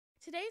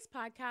Today's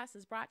podcast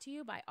is brought to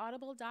you by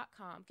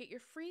Audible.com. Get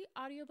your free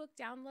audiobook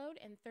download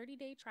and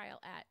 30-day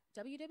trial at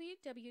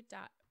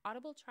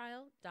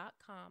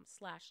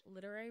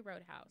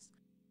www.audibletrial.com/literary-roadhouse.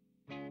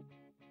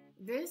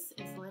 This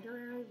is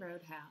Literary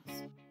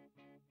Roadhouse.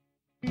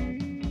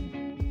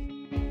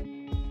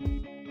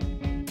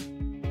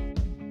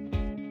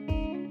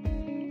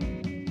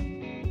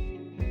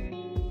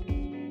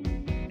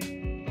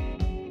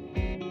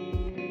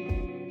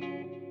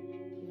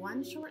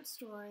 One short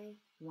story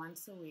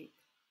once a week.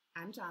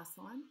 I'm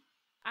Jocelyn.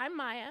 I'm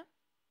Maya.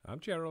 I'm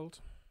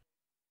Gerald.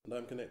 And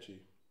I'm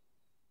Kenechi.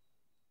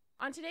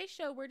 On today's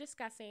show, we're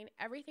discussing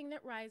Everything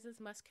That Rises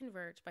Must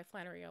Converge by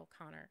Flannery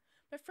O'Connor.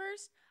 But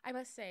first, I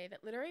must say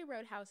that Literary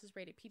Roadhouse is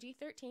rated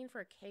PG-13 for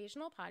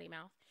occasional potty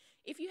mouth.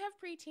 If you have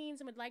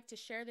preteens and would like to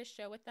share this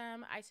show with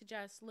them, I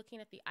suggest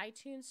looking at the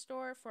iTunes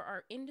store for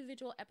our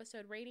individual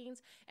episode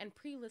ratings and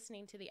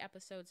pre-listening to the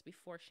episodes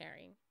before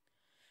sharing.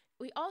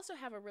 We also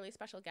have a really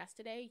special guest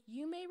today.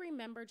 You may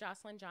remember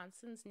Jocelyn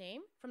Johnson's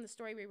name from the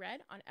story we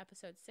read on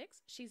episode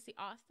 6. She's the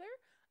author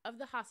of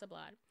The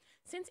Hasselblad.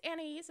 Since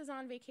Anais is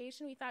on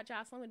vacation, we thought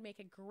Jocelyn would make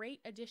a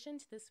great addition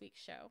to this week's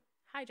show.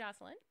 Hi,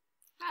 Jocelyn.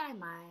 Hi,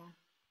 Maya.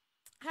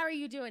 How are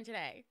you doing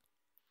today?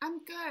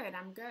 I'm good.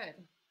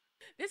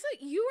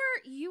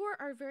 You are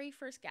our very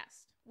first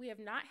guest. We have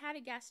not had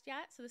a guest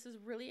yet, so this is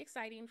really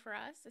exciting for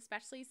us,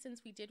 especially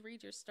since we did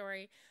read your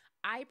story.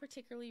 I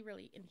particularly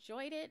really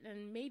enjoyed it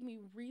and made me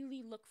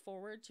really look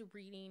forward to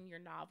reading your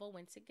novel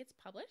once it gets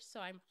published. So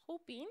I'm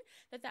hoping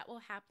that will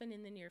happen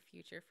in the near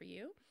future for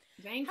you.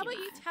 Thank you. How about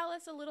Maya. you tell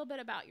us a little bit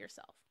about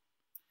yourself?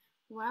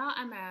 Well,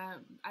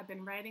 I've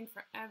been writing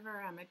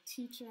forever. I'm a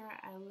teacher.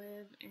 I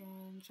live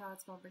in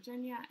Charlottesville,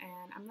 Virginia,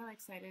 and I'm really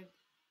excited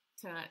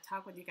to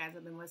talk with you guys.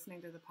 I've been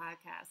listening to the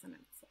podcast, and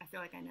I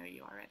feel like I know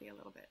you already a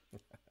little bit.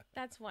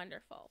 That's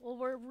wonderful. Well,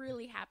 we're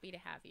really happy to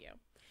have you.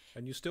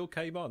 And you still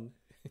came on.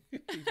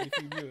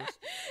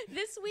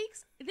 This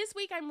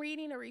week I'm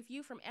reading a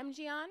review from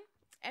MGon.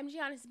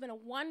 MGon has been a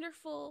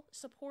wonderful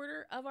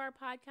supporter of our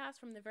podcast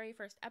from the very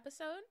first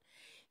episode.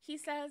 He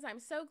says, "I'm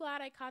so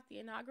glad I caught the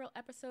inaugural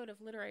episode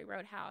of Literary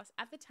Roadhouse.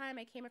 At the time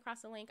I came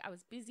across the link, I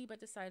was busy but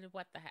decided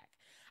what the heck.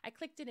 I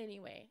clicked it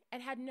anyway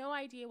and had no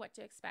idea what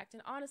to expect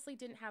and honestly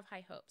didn't have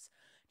high hopes.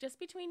 Just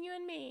between you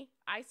and me,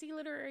 I see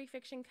literary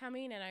fiction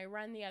coming and I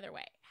run the other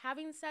way.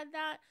 Having said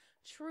that,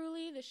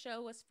 truly the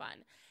show was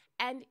fun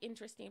and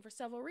interesting for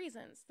several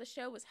reasons. The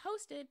show was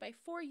hosted by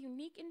 4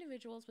 unique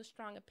individuals with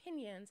strong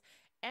opinions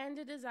and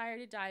a desire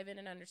to dive in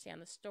and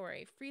understand the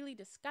story, freely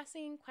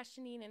discussing,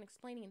 questioning, and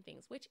explaining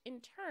things, which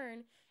in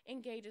turn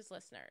engages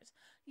listeners.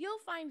 You'll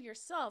find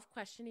yourself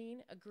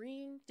questioning,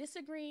 agreeing,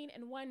 disagreeing,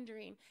 and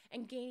wondering,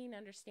 and gaining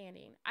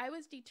understanding. I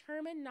was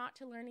determined not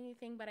to learn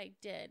anything, but I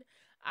did.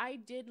 I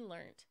did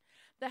learn.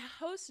 The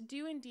hosts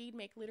do indeed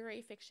make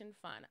literary fiction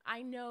fun.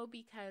 I know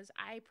because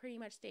I pretty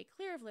much stay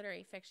clear of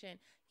literary fiction,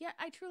 yet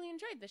I truly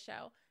enjoyed the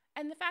show.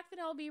 And the fact that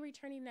I'll be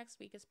returning next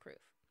week is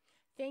proof.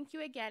 Thank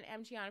you again,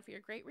 MGon, for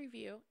your great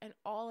review and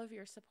all of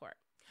your support."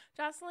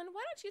 Jocelyn,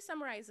 why don't you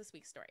summarize this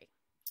week's story?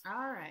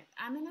 All right.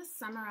 I'm going to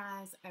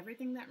summarize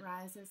Everything That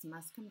Rises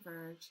Must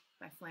Converge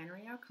by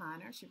Flannery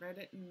O'Connor. She wrote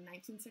it in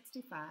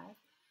 1965.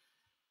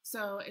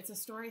 So it's a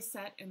story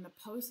set in the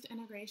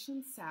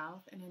post-integration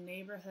South in a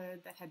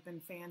neighborhood that had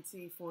been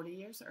fancy 40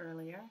 years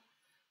earlier.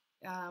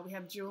 We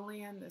have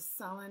Julian, the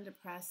sullen,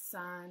 depressed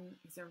son.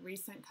 He's a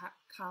recent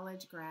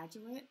college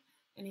graduate,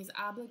 and he's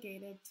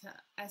obligated to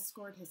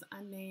escort his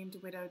unnamed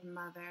widowed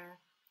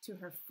mother to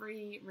her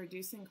free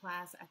reducing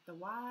class at the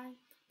Y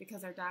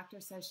because her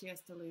doctor says she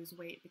has to lose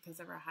weight because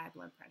of her high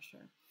blood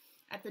pressure.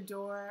 At the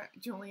door,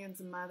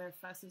 Julian's mother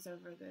fusses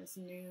over this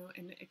new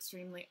and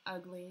extremely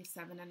ugly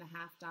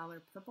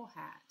 $7.50 purple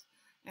hat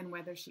and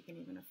whether she can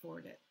even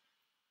afford it.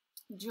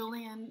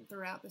 Julian,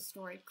 throughout the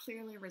story,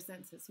 clearly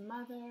resents his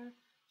mother.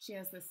 She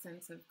has this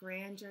sense of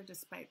grandeur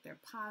despite their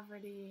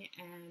poverty,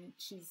 and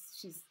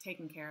she's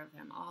taken care of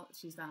him.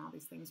 She's done all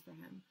these things for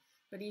him.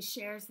 But he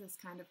shares this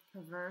kind of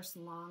perverse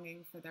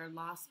longing for their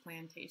lost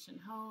plantation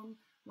home,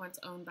 once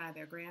owned by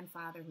their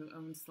grandfather who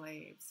owned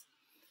slaves.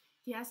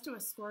 He has to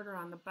escort her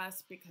on the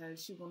bus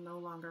because she will no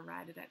longer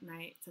ride it at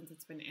night since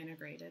it's been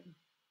integrated.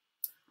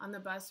 On the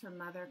bus, her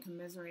mother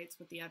commiserates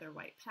with the other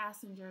white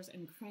passengers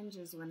and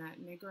cringes when a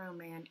Negro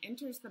man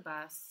enters the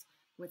bus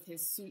with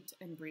his suit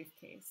and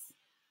briefcase.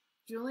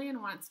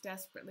 Julian wants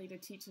desperately to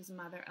teach his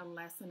mother a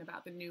lesson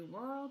about the new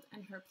world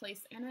and her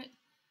place in it,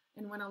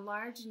 and when a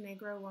large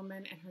Negro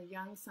woman and her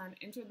young son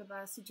enter the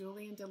bus,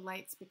 Julian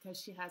delights because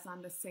she has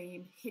on the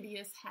same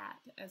hideous hat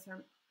as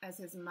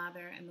his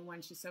mother and the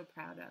one she's so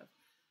proud of.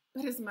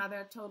 But his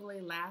mother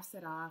totally laughs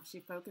it off. She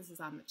focuses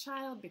on the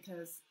child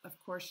because, of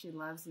course, she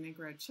loves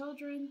Negro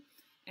children,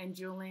 and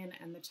Julian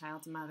and the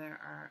child's mother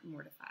are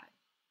mortified.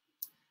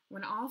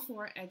 When all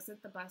 4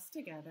 exit the bus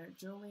together,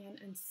 Julian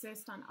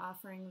insists on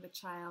offering the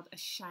child a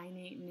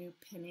shiny new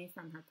penny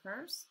from her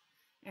purse.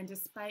 And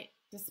despite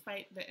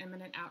the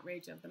imminent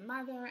outrage of the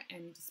mother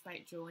and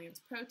despite Julian's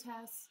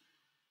protests,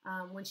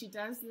 When she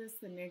does this,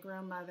 the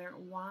Negro mother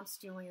whomps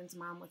Julian's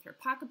mom with her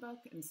pocketbook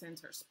and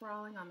sends her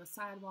sprawling on the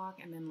sidewalk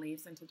and then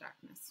leaves into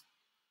darkness.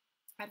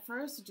 At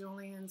first,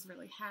 Julian's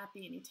really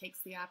happy, and he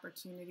takes the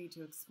opportunity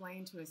to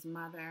explain to his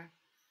mother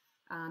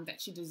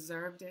that she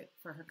deserved it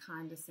for her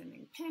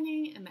condescending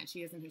penny and that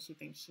she isn't who she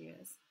thinks she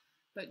is.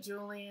 But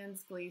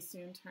Julian's glee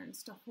soon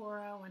turns to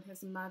horror when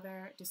his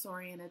mother,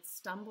 disoriented,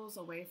 stumbles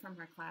away from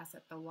her class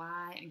at the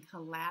Y and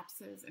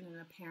collapses in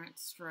an apparent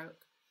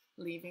stroke,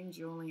 leaving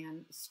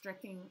Julian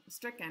stricken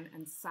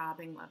and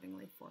sobbing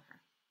lovingly for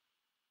her.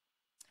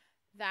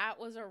 That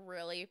was a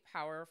really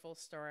powerful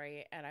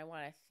story, and I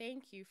want to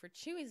thank you for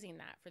choosing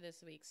that for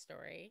this week's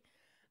story.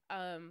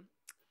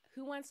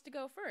 Who wants to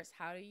go first?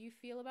 How do you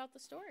feel about the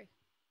story?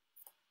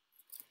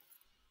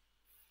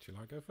 Shall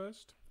I go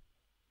first?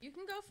 You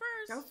can go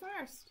first. Go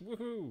first.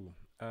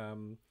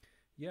 Woohoo!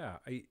 Yeah,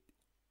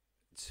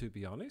 to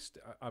be honest,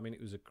 I mean,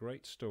 it was a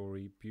great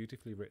story,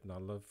 beautifully written. I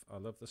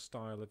love the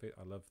style of it.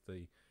 I love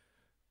the,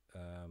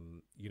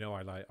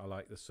 I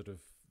like the sort of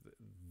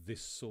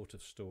this sort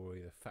of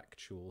story, a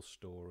factual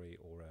story,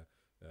 or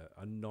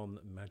a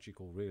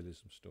non-magical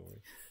realism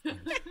story.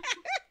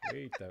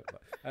 We don't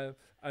like.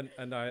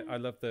 And I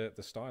love the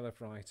style of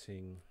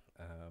writing.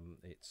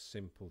 It's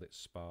simple, it's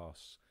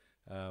sparse.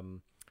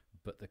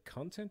 But the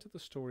content of the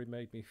story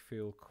made me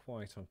feel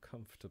quite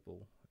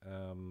uncomfortable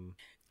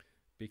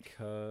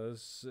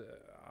because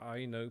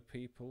I know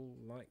people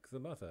like the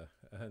mother,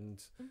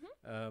 and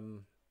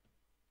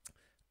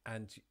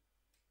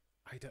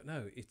I don't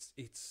know.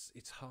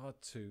 It's hard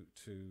to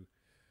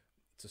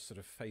sort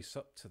of face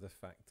up to the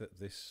fact that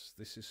this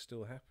is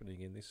still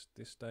happening in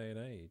this day and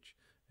age.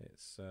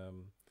 It's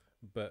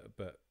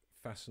but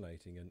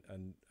fascinating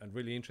and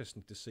really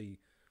interesting to see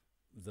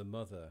the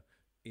mother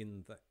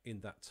in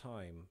that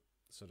time,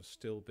 sort of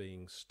still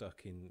being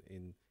stuck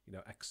in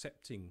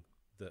accepting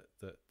that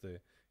the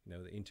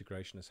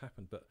integration has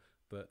happened,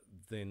 but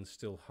then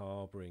still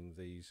harboring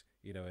these,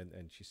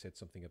 and she said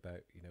something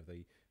about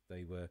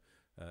they were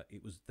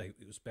it was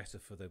better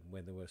for them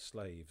when they were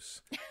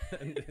slaves.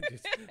 And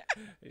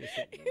you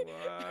think,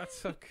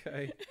 what?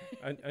 Okay,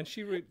 and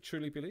she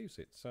truly believes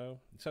it. So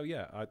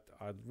yeah,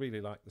 I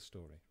really liked the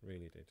story,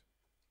 really did.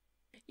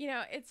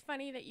 It's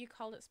funny that you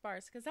called it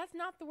sparse, because that's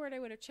not the word I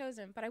would have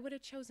chosen, but I would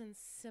have chosen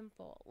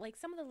simple. Like,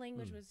 some of the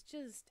language was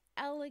just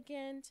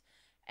elegant,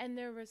 and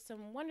there was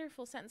some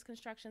wonderful sentence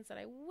constructions that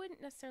I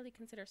wouldn't necessarily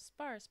consider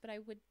sparse, but I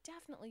would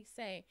definitely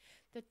say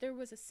that there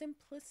was a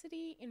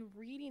simplicity in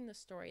reading the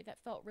story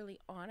that felt really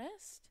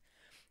honest.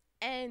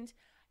 And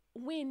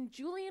when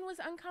Julian was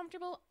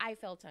uncomfortable, I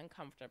felt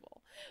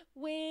uncomfortable.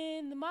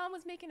 When the mom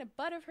was making a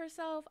butt of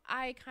herself,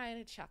 I kind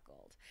of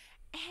chuckled.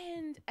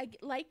 And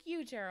like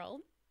you,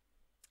 Gerald,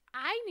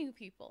 I knew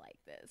people like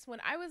this. When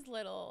I was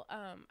little,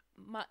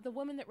 the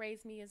woman that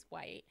raised me is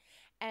white,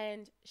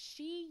 and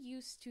she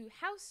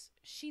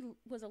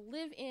was a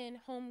live-in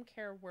home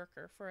care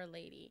worker for a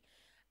lady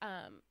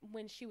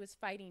when she was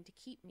fighting to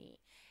keep me.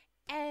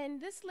 And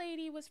this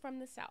lady was from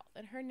the South,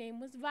 and her name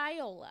was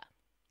Viola.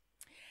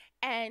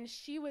 And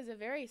she was a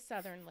very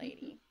Southern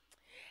lady.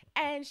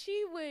 And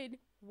she would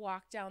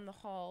walk down the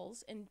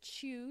halls and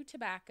chew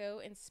tobacco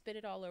and spit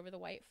it all over the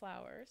white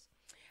flowers.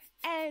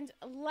 And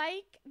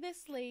like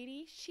this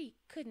lady, she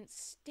couldn't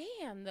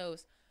stand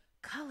those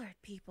colored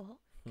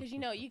people, because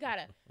you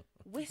gotta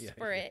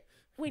whisper it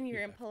when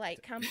you're in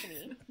polite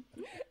company.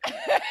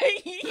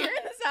 You're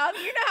in the South,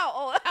 you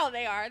know how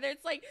they are.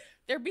 It's like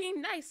they're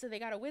being nice, so they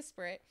gotta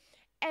whisper it.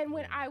 And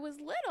when I was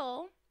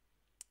little,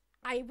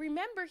 I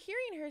remember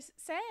hearing her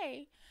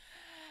say,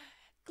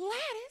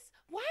 "Gladys,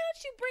 why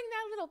don't you bring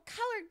that little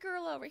colored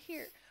girl over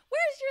here?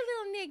 Where's your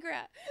little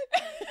negra?"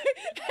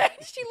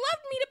 She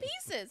loved me to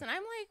pieces. And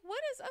I'm like,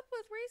 what is up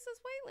with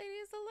racist white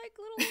ladies that like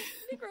little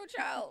Negro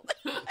child?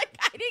 Like,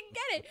 I didn't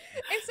get it.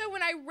 And so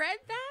when I read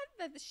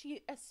that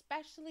she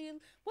especially,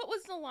 what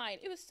was the line?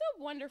 It was so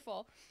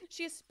wonderful.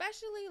 She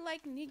especially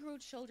liked Negro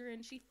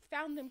children. She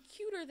found them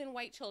cuter than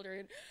white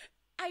children.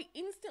 I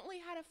instantly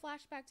had a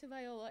flashback to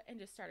Viola and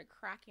just started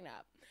cracking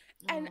up.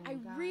 And I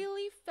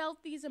really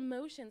felt these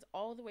emotions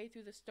all the way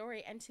through the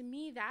story. And to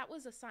me, that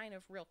was a sign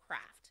of real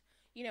craft.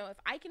 If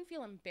I can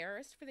feel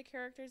embarrassed for the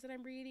characters that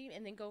I'm reading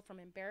and then go from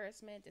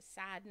embarrassment to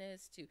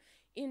sadness to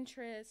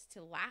interest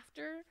to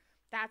laughter,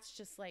 that's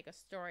just like a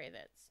story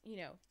that's,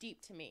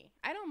 deep to me.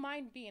 I don't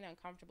mind being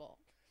uncomfortable.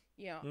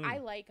 I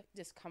like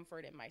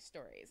discomfort in my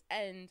stories.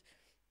 And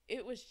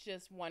it was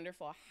just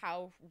wonderful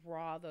how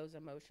raw those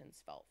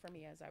emotions felt for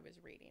me as I was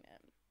reading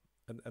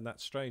it. And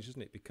that's strange,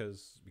 isn't it?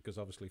 Because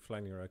obviously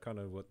Flannery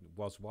O'Connor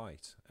was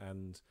white,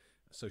 and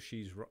so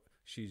she's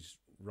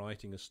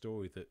writing a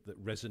story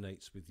that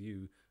resonates with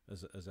you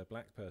as a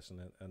black person,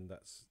 and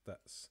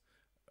that's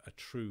a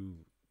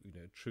true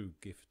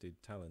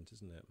gifted talent,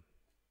 isn't it?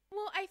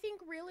 Well, I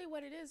think really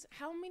what it is,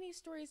 how many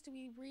stories do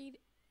we read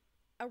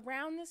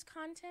around this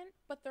content,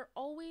 but they're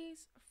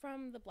always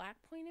from the black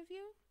point of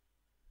view?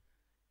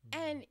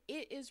 And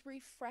it is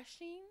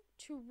refreshing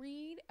to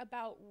read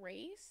about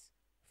race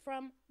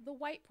from the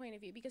white point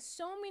of view, because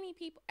so many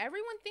people,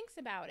 everyone thinks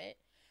about it,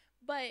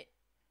 but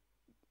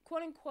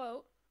quote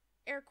unquote,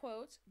 air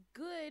quotes,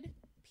 good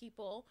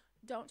people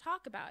don't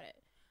talk about it.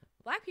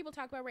 Black people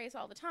talk about race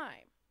all the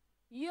time.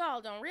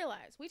 Y'all don't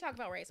realize we talk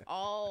about race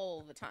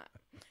all the time.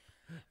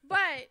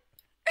 But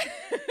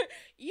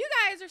you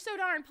guys are so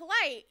darn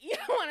polite, you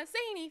don't want to say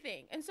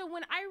anything. And so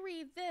when I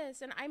read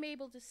this and I'm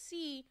able to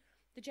see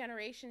the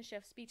generation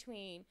shifts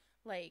between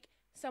like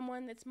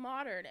someone that's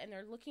modern and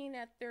they're looking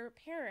at their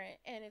parent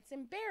and it's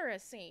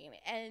embarrassing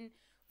and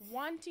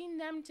wanting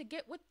them to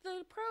get with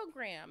the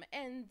program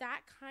and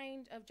that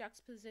kind of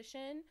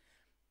juxtaposition,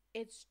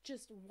 it's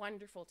just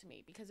wonderful to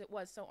me because it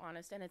was so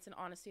honest, and it's an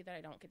honesty that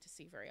I don't get to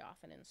see very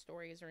often in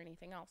stories or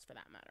anything else for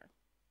that matter.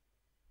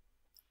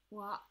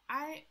 Well,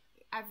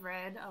 I've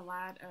read a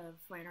lot of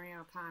Flannery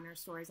O'Connor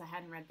stories. I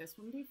hadn't read this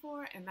one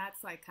before, and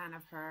that's like kind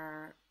of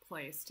her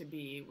place to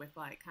be with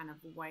like kind of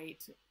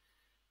white,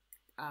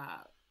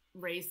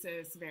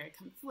 racist, very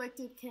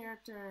conflicted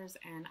characters,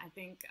 and I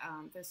think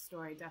this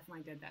story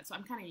definitely did that. So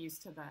I'm kind of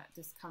used to the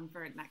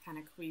discomfort and that kind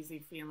of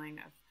queasy feeling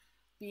of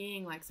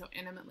being like so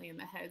intimately in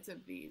the heads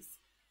of these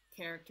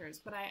characters.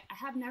 But I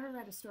have never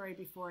read a story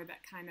before that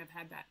kind of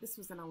had that. This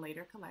was in a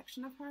later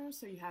collection of hers,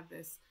 so you have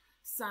this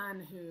son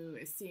who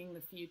is seeing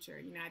the future.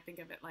 You know, I think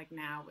of it like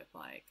now with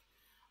like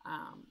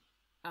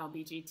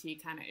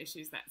LBGT kind of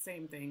issues, that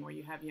same thing where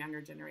you have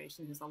younger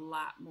generation who's a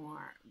lot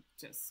more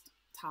just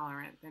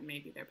tolerant than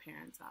maybe their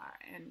parents are.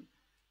 And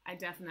I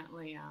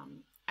definitely,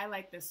 I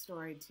like this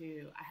story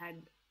too. I had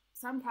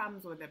some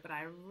problems with it, but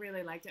I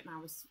really liked it, and I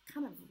was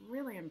kind of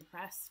really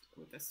impressed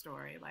with the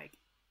story. Like,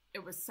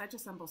 it was such a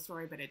simple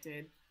story, but it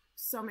did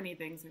so many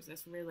things. There's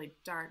this really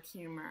dark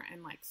humor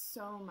and like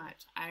so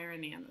much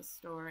irony in the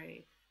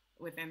story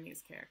within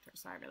these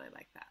characters. So I really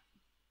like that.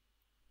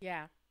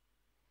 Yeah.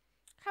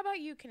 How about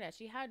you,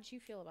 Kenechi? How did you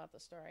feel about the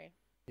story?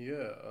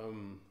 Yeah,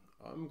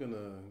 I'm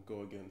gonna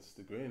go against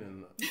the grain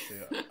and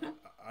say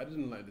I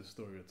didn't like this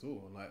story at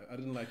all. Like, I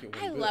didn't like it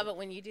one bit. Love it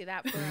when you do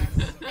that for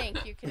us.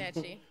 Thank you,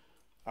 Kenechi.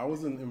 I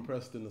wasn't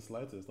impressed in the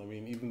slightest. I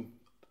mean, even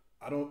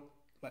I don't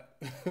like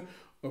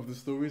of the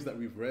stories that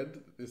we've read,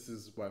 this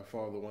is by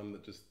far the one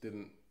that just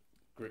didn't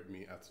grip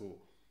me at all.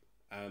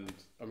 And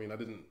I mean,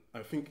 I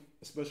think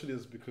especially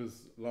is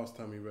because last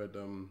time we read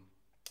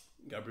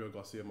Gabriel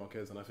Garcia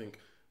Marquez, and I think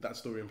that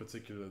story in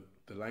particular,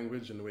 the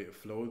language and the way it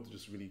flowed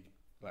just really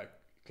like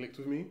clicked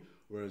with me.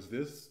 Whereas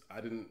this,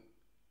 I didn't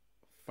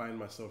find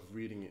myself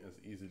reading it as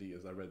easily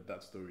as I read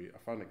that story. I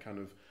found it kind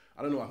of,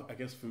 I don't know, I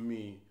guess for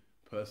me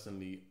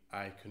personally,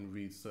 I can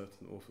read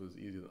certain authors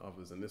easier than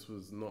others, and this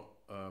was not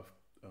a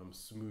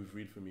smooth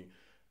read for me.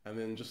 And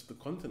then just the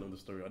content of the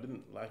story, I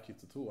didn't like it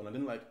at all, and I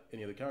didn't like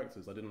any of the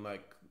characters. I didn't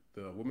like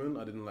the woman,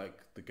 I didn't like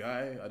the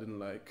guy, I didn't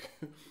like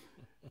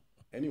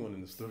anyone in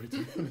the story, to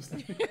be honest.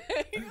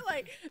 You're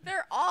like,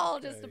 they're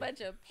all just a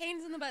bunch of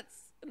pains in the butts,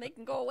 and they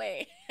can go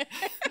away.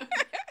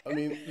 I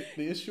mean,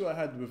 the issue I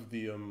had with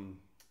the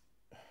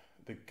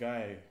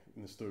guy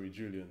in the story,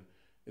 Julian,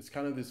 it's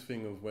kind of this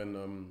thing of when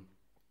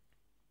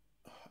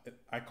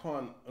I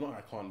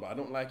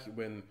don't like it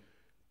when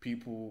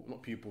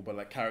but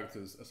like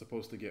characters are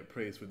supposed to get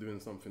praised for doing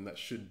something that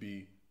should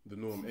be the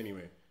norm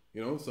anyway,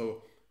 you know?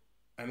 So,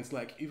 and it's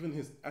like, even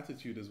his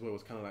attitude as well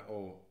was kind of like,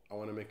 oh, I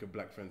want to make a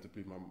black friend to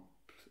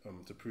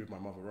prove my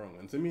mother wrong.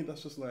 And to me,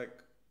 that's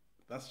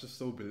just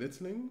so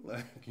belittling,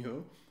 like, you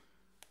know?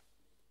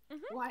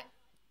 Mm-hmm. Well,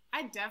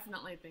 I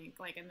definitely think,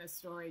 like, in this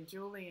story,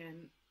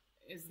 Julian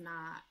is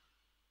not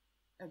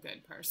a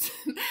good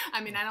person.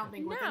 I mean, I don't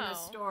think within the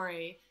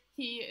story,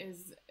 he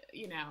is,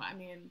 you know, I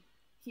mean,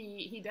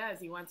 he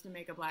wants to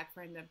make a black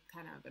friend to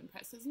kind of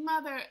impress his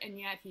mother, and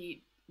yet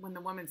when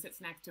the woman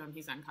sits next to him,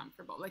 he's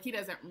uncomfortable. Like, he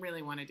doesn't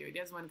really want to do it. He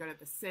doesn't want to go to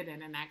the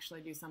sit-in and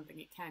actually do something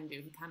he can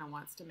do. He kind of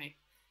wants to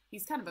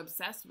he's kind of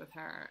obsessed with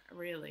her,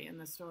 really, in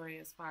the story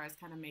as far as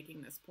kind of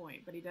making this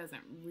point, but he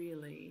doesn't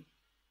really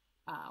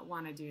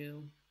want to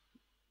do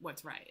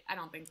what's right. I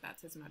don't think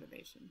that's his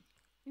motivation.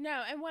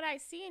 No, and what I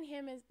see in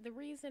him is the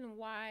reason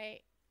why.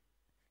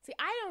 See,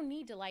 I don't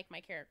need to like my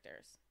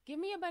characters. Give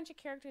me a bunch of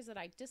characters that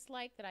I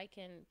dislike that I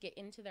can get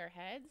into their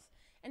heads.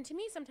 And to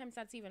me, sometimes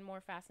that's even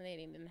more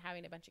fascinating than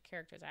having a bunch of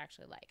characters I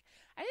actually like.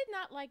 I did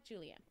not like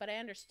Julian, but I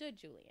understood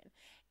Julian.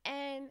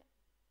 And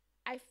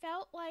I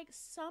felt like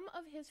some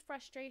of his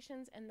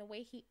frustrations and the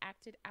way he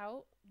acted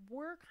out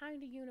were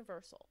kind of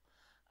universal.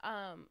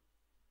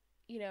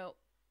 You know,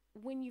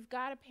 when you've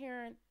got a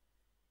parent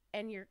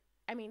and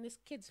this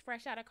kid's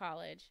fresh out of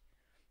college.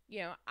 You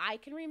know, I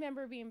can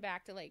remember being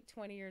back to like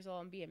 20 years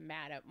old and being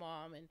mad at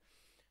mom, and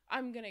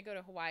I'm going to go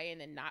to Hawaii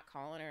and then not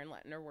calling her and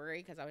letting her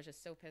worry because I was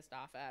just so pissed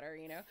off at her,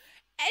 you know,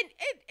 and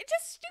it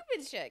just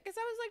stupid shit because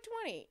I was like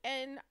 20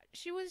 and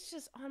she was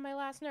just on my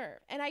last nerve,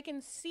 and I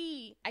can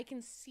see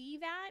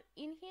that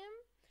in him,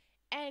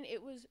 and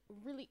it was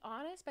really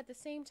honest, but at the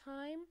same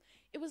time,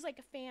 it was like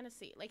a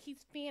fantasy. Like,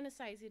 he's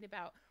fantasizing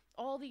about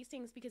all these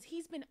things because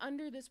he's been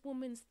under this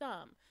woman's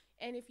thumb.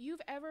 And if you've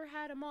ever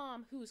had a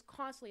mom who's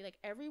constantly, like,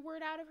 every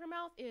word out of her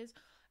mouth is,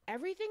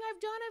 everything I've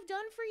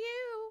done for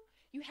you.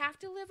 You have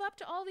to live up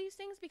to all these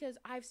things because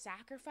I've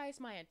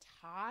sacrificed my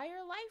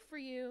entire life for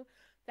you.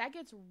 That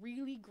gets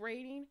really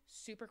grating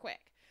super quick.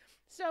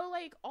 So,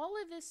 like,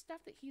 all of this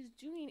stuff that he's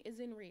doing is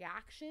in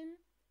reaction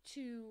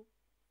to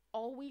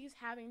always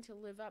having to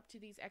live up to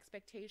these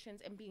expectations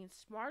and being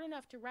smart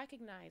enough to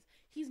recognize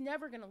he's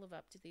never going to live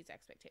up to these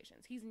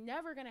expectations. He's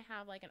never going to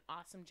have, like, an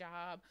awesome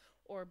job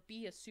or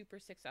be a super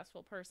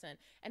successful person.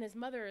 And his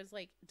mother is,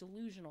 like,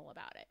 delusional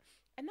about it.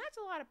 And that's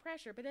a lot of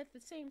pressure. But at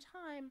the same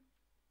time,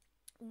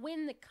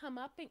 when the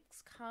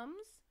comeuppance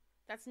comes,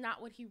 that's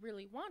not what he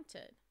really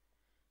wanted.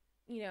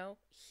 You know,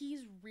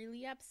 he's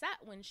really upset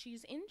when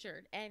she's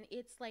injured, and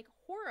it's like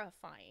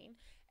horrifying,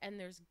 and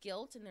there's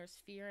guilt and there's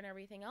fear and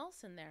everything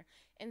else in there.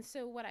 And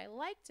so what I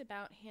liked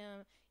about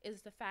him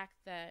is the fact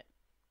that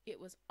it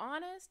was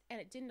honest, and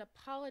it didn't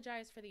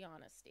apologize for the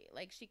honesty.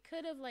 Like, she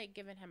could have, like,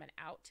 given him an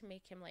out to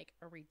make him, like,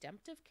 a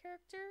redemptive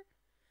character,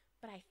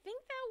 but I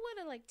think that would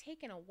have, like,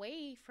 taken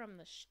away from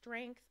the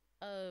strength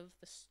of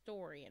the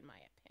story, in my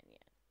opinion.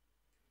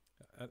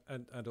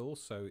 And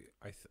also,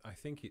 I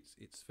think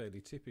it's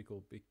fairly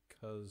typical,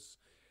 because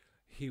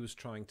he was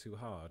trying too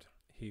hard.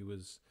 He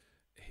was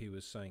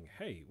saying,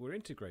 "Hey, we're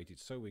integrated,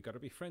 so we got to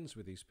be friends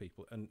with these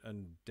people,"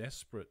 and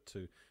desperate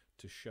to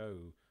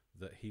show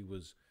that he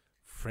was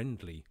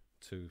friendly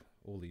to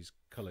all these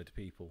coloured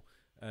people,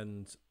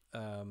 and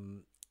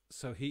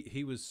so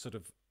he was sort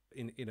of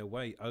in a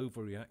way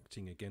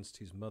overreacting against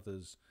his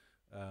mother's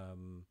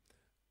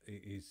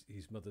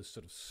his mother's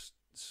sort of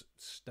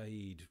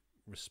staid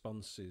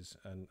responses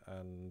and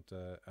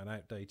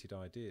outdated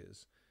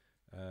ideas,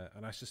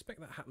 and I suspect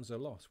that happens a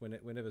lot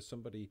whenever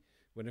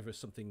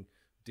something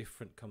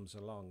different comes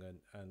along,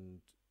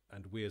 and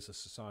we as a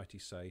society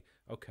say,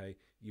 okay,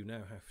 you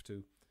now have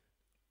to,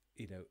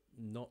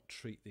 not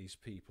treat these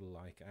people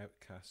like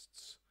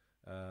outcasts,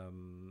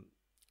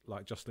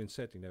 like Jocelyn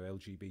said,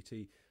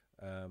 LGBT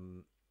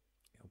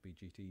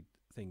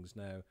things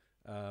now,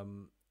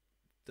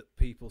 that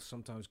people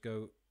sometimes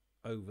go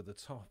over the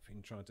top in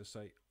trying to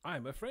say,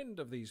 I'm a friend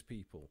of these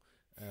people,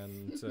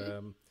 and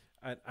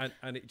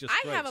and it just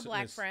I have a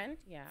black friend,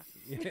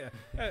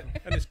 and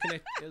as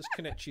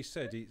Kenechi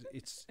said,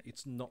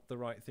 it's not the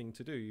right thing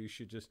to do. You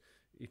should just,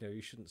 you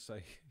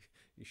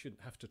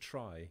shouldn't have to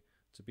try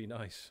to be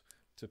nice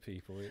to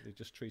people. You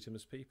just treat them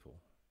as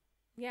people.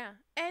 Yeah,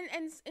 and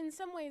in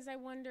some ways, I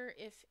wonder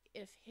if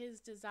his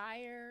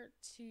desire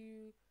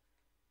to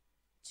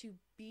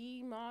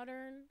be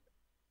modern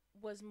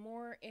was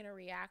more in a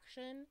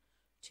reaction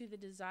to the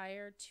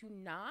desire to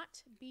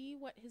not be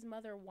what his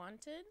mother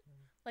wanted.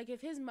 Like,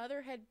 if his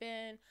mother had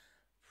been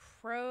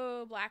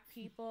pro-black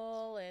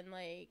people and,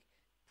 like,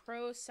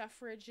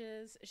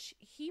 pro-suffrages,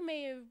 he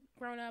may have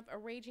grown up a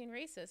raging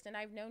racist. And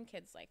I've known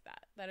kids like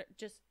that are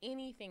just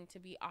anything to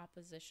be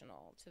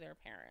oppositional to their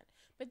parent.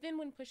 But then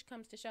when push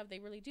comes to shove, they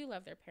really do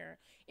love their parent.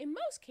 In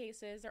most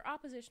cases, they're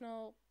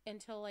oppositional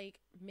until, like,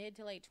 mid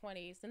to late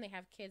 20s. Then they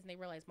have kids and they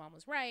realize mom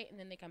was right, and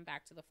then they come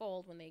back to the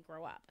fold when they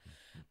grow up.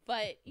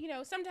 But,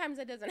 sometimes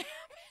it doesn't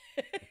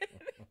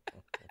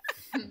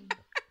happen.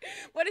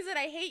 What is it?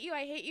 I hate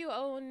you.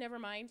 Oh, never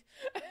mind.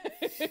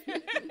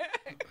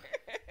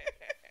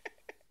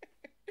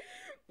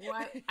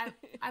 What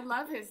I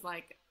love his,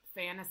 like,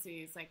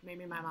 fantasies, like,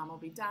 maybe my mom will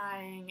be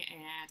dying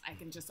and I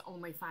can just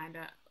only find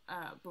a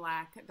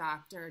black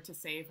doctor to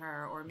save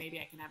her, or maybe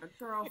I can have a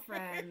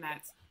girlfriend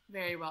that's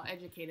very well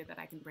educated that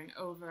I can bring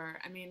over.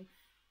 I mean,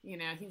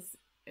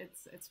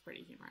 it's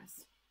pretty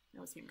humorous. It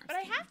was humorous. But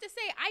I have to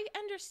say, I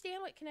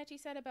understand what Kenechi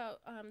said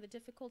about the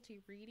difficulty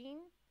reading,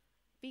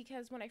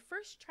 because when I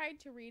first tried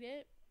to read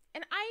it,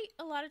 and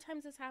a lot of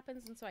times this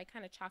happens, and so I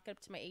kind of chalk it up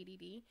to my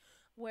ADD,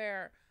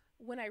 where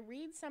when I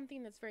read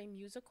something that's very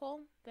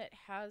musical, that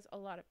has a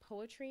lot of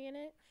poetry in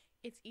it,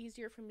 it's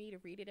easier for me to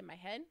read it in my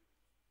head.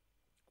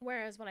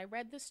 Whereas when I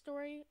read this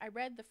story, I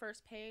read the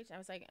first page, and I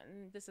was like,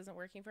 this isn't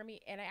working for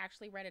me, and I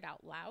actually read it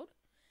out loud.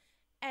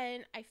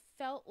 And I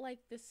felt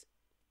like this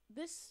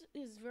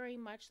is very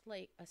much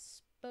like a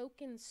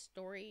spoken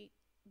story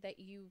that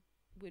you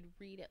would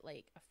read at,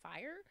 like, a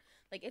fire.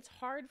 Like, it's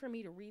hard for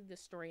me to read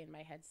this story in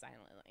my head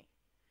silently.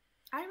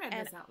 I read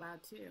this out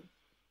loud too.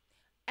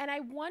 And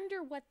I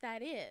wonder what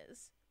that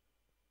is.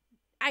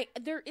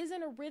 There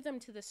isn't a rhythm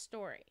to the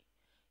story.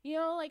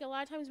 Like, a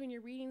lot of times when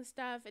you're reading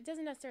stuff, it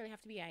doesn't necessarily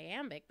have to be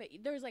iambic, but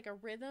there's, like, a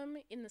rhythm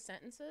in the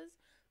sentences.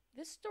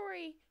 This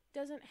story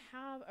doesn't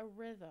have a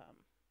rhythm.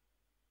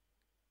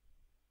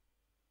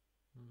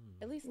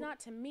 At least not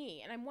to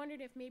me. And I'm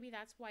wondering if maybe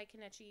that's why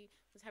Kenechi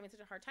was having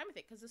such a hard time with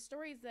it. Because the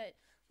stories that,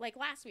 like,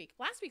 last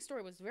week's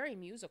story was very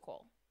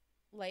musical.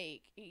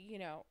 Like,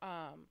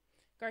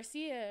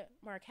 Garcia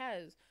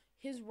Marquez,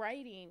 his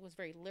writing was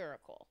very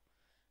lyrical.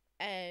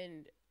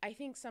 And I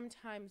think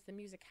sometimes the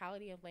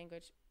musicality of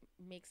language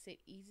makes it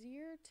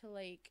easier to,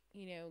 like,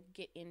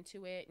 get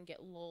into it and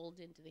get lulled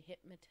into the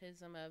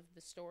hypnotism of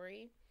the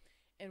story.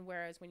 And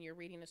whereas when you're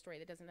reading a story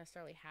that doesn't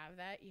necessarily have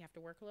that, you have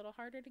to work a little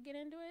harder to get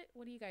into it.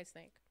 What do you guys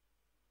think?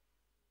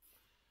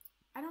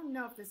 I don't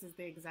know if this is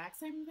the exact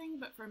same thing,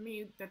 but for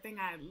me, the thing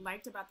I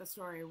liked about the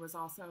story was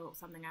also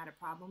something I had a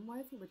problem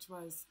with, which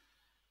was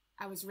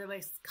I was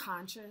really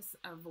conscious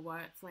of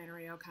what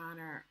Flannery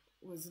O'Connor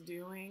was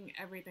doing.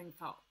 Everything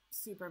felt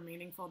super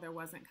meaningful. There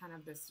wasn't kind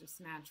of this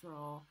just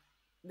natural,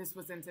 this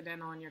was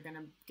incidental and you're going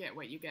to get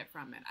what you get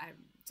from it. I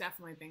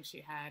definitely think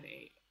she had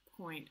a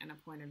point and a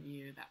point of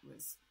view that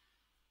was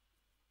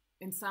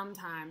in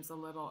sometimes a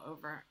little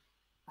over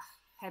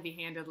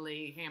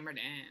heavy-handedly hammered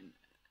in.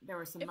 There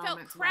were some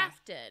moments felt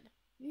crafted.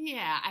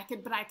 Yeah, I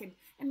could,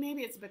 and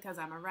maybe it's because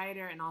I'm a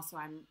writer and also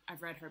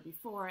I've read her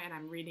before and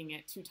I'm reading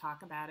it to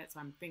talk about it. So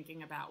I'm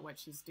thinking about what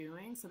she's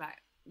doing. So that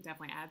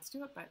definitely adds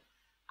to it. But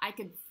I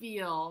could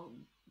feel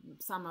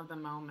some of the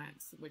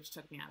moments which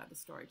took me out of the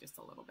story just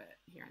a little bit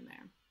here and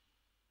there.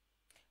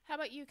 How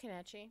about you,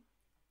 Kenechi?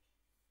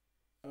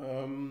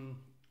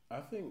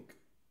 I think,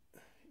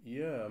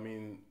 yeah, I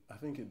mean, I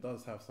think it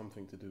does have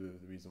something to do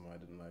with the reason why I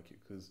didn't like it.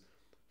 Because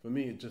for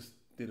me, it just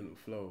didn't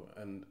flow.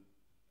 And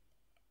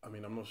I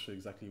mean, I'm not sure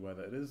exactly why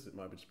that is. It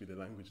might just be the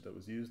language that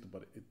was used,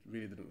 but it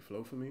really didn't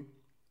flow for me.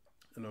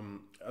 And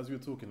as we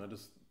were talking,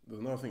 there's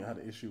another thing I had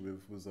an issue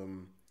with was I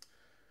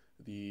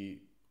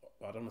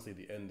don't want to say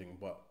the ending,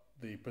 but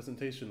the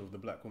presentation of the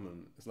black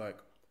woman. It's like,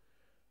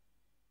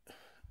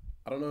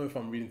 I don't know if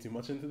I'm reading too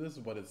much into this,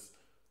 but it's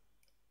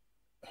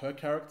her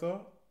character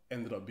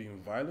ended up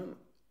being violent.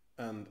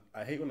 And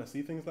I hate when I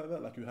see things like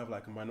that. Like you have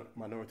like a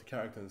minority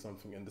character in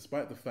something, and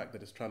despite the fact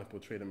that it's trying to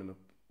portray them in a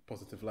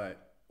positive light,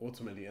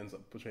 ultimately ends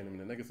up portraying them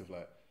in a negative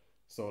light.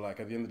 So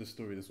like at the end of the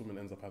story, this woman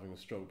ends up having a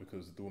stroke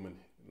because the woman,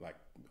 like,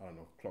 I don't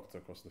know, clocked her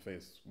across the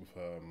face with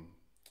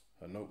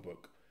her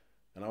notebook.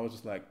 And I was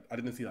just like, I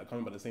didn't see that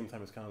coming, but at the same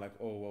time, it's kind of like,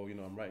 oh, well, you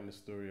know, I'm writing this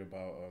story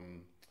about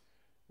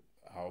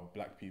how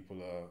black people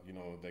are, you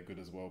know, they're good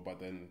as well. But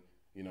then,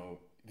 you know,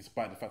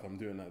 despite the fact I'm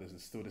doing that, there's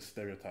still this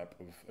stereotype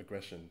of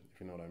aggression,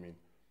 if you know what I mean.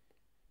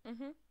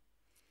 Mm-hmm.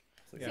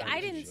 So, yeah, I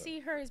didn't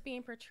see her as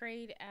being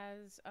portrayed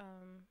as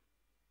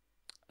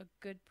a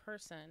good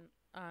person.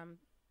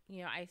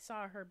 You know, I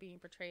saw her being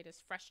portrayed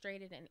as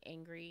frustrated and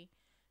angry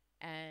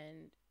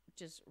and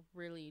just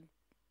really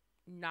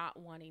not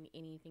wanting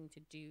anything to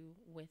do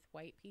with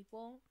white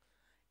people.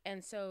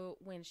 And so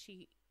when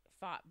she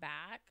fought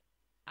back,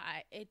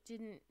 it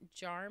didn't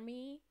jar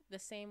me the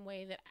same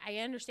way that I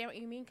understand what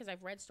you mean, because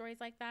I've read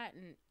stories like that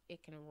and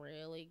it can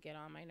really get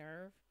on my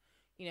nerve.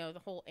 You know, the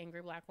whole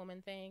angry black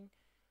woman thing,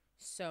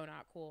 so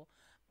not cool.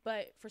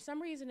 But for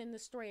some reason in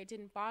this story, it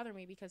didn't bother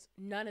me because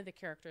none of the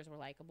characters were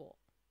likable.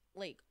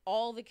 Like,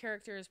 all the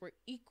characters were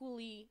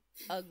equally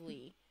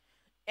ugly,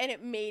 and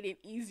it made it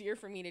easier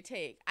for me to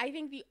take. I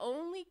think the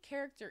only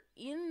character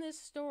in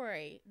this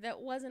story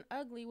that wasn't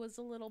ugly was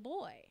the little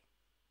boy.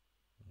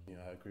 Yeah,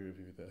 I agree with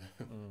you there.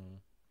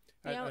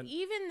 You know,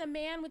 even the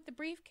man with the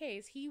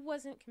briefcase, he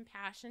wasn't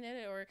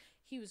compassionate or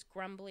he was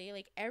grumbly.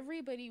 Like,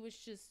 everybody was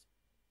just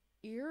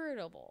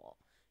irritable.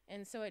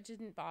 And so it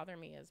didn't bother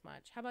me as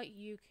much. How about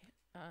you,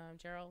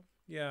 Gerald?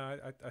 Yeah,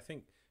 I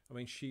think, I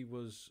mean,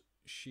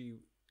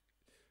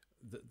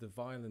 the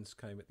violence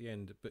came at the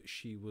end, but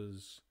she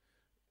was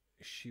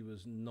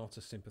not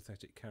a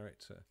sympathetic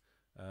character,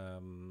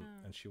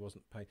 and she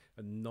wasn't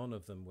and none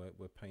of them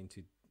were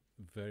painted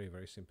very,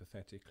 very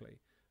sympathetically.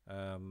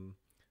 And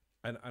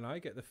I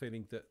get the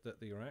feeling that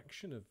the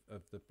reaction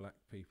of the black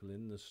people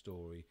in the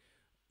story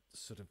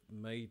sort of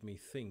made me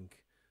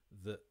think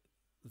that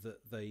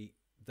they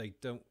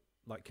don't,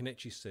 like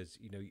Kenechi says,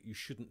 you know, you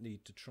shouldn't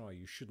need to try,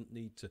 you shouldn't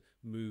need to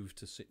move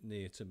to sit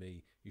near to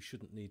me, you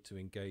shouldn't need to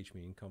engage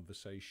me in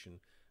conversation,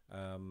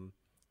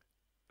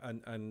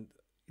 and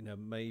you know,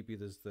 maybe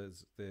there's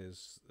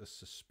a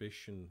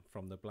suspicion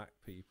from the black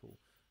people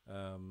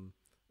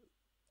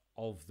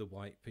of the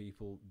white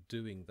people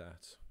doing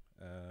that,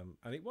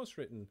 and it was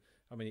written.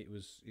 I mean, it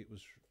was.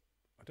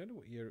 I don't know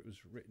what year it was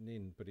written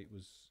in, but it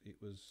was. It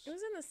was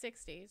in the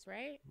 60s,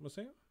 right? Was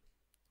it?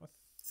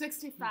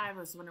 65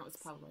 was when it was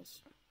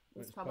published. It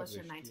was published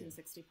in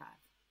 1965.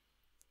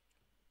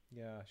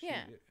 Yeah.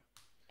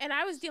 And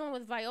I was dealing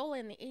with Viola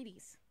in the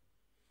 80s.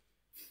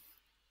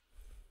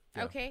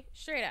 Yeah. Okay,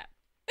 straight up.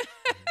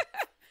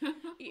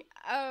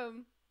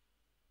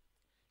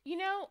 You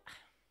know,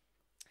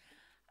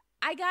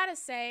 I gotta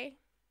say,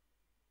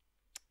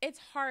 it's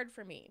hard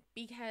for me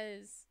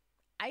because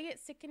I get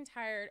sick and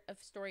tired of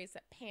stories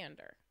that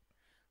pander,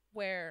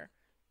 where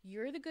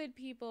you're the good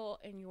people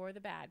and you're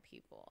the bad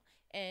people.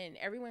 And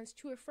everyone's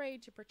too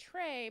afraid to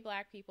portray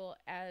black people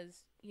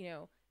as, you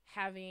know,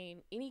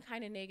 having any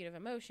kind of negative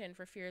emotion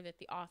for fear that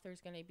the author is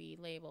going to be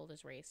labeled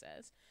as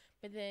racist.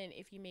 But then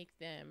if you make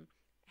them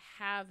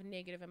have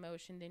negative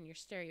emotion, then you're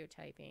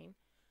stereotyping.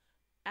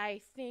 I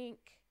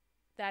think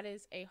that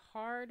is a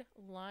hard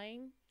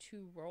line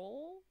to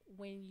roll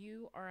when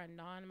you are a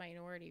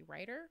non-minority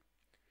writer.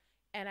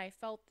 And I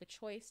felt the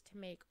choice to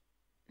make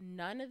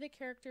none of the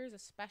characters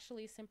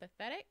especially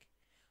sympathetic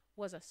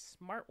was a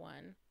smart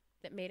one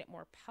that made it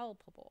more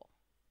palpable.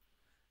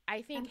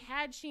 I think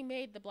had she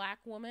made the black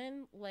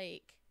woman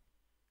like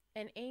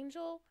an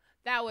angel,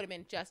 that would have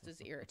been just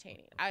as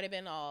irritating. I would have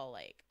been all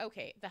like,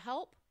 okay, The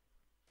Help,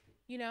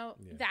 you know,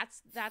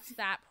 that's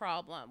that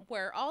problem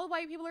where all the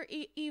white people are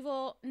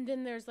evil, and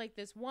then there's like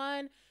this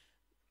one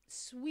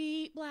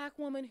sweet black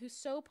woman who's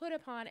so put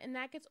upon, and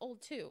that gets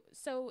old too.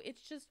 So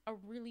it's just a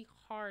really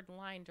hard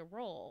line to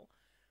roll.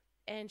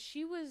 And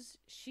she was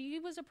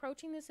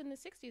approaching this in the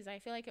 60s. I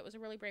feel like it was a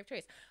really brave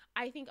choice.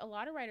 I think a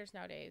lot of writers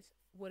nowadays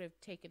would have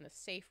taken the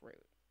safe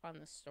route on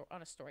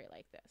on a story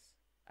like this.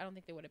 I don't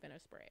think they would have been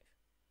as brave.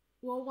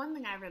 Well, one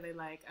thing I really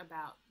like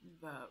about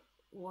the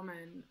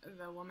woman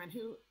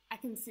who I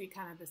can see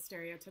kind of the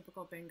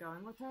stereotypical thing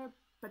going with her,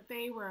 but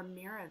they were a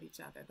mirror of each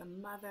other. The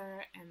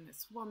mother and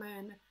this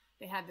woman,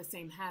 they had the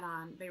same hat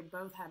on. They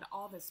both had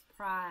all this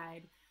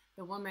pride.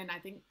 The woman, I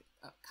think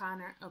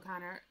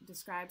O'Connor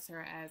describes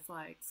her as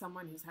like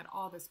someone who's had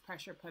all this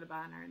pressure put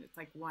upon her, and it's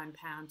like 1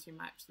 pound too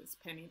much, this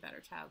penny that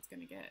her child's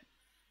going to get.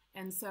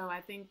 And so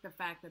I think the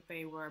fact that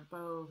they were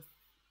both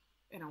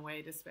in a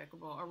way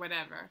despicable or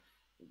whatever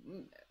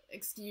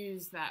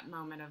excused that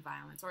moment of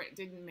violence, or it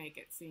didn't make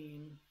it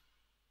seem,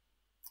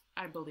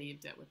 I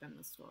believed it within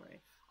the story.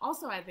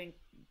 Also, I think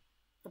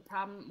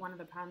one of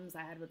the problems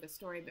I had with the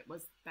story that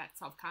was that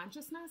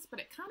self-consciousness, but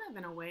it kind of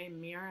in a way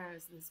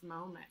mirrors this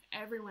moment.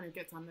 Everyone who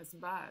gets on this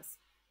bus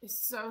is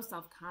so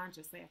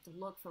self-conscious. They have to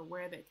look for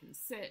where they can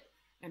sit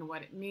and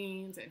what it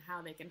means and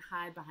how they can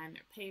hide behind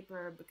their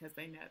paper because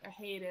they know they're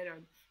hated,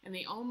 and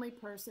the only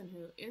person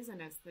who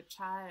isn't is the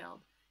child.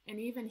 And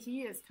even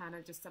he is kind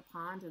of just a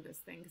pawn to this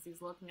thing because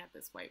he's looking at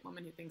this white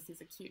woman who thinks he's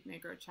a cute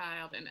Negro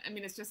child. And I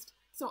mean, it's just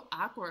so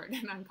awkward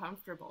and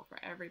uncomfortable for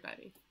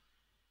everybody.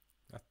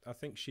 I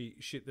think she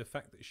the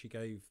fact that she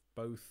gave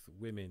both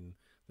women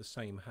the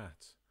same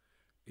hat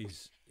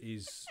is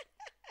she's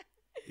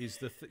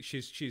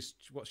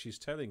what she's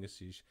telling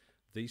us is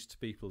these two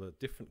people are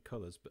different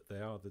colours, but they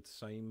are the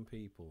same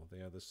people.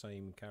 They are the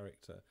same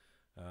character.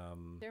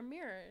 They're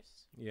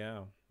mirrors.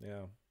 Yeah.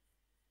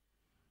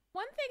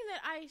 One thing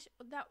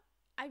that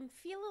I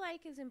feel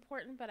like is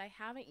important, but I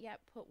haven't yet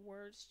put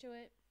words to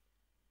it.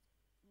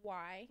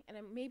 Why? And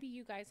maybe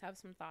you guys have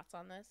some thoughts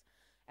on this.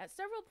 At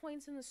several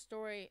points in the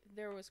story,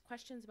 there was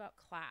questions about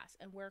class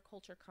and where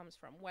culture comes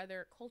from,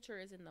 whether culture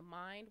is in the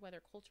mind,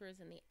 whether culture is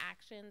in the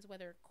actions,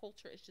 whether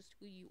culture is just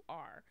who you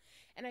are.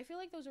 And I feel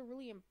like those are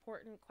really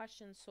important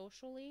questions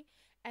socially,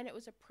 and it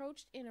was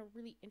approached in a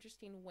really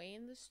interesting way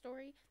in this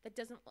story that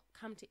doesn't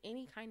come to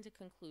any kinds of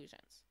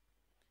conclusions.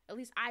 At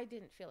least I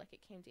didn't feel like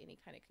it came to any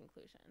kind of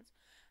conclusions.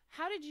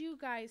 How did you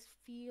guys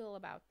feel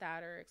about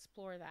that or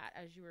explore that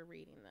as you were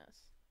reading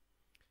this?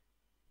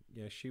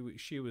 Yeah,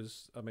 she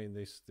was. I mean,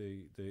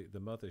 the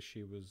mother.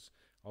 She was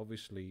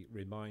obviously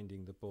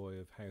reminding the boy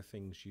of how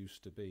things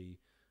used to be,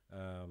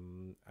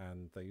 and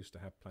they used to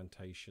have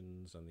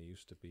plantations, and they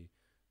used to be,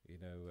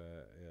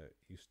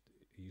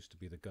 used to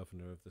be the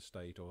governor of the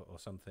state or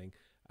something,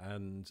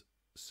 and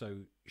so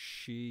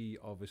she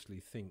obviously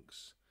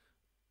thinks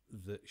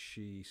that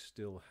she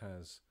still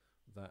has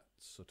that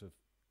sort of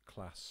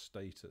class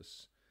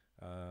status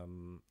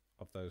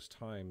of those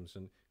times,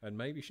 and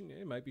maybe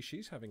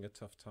she's having a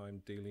tough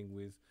time dealing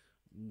with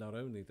not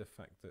only the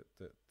fact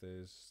that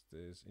there's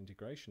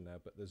integration now,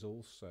 but there's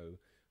also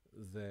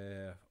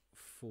their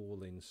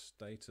fall in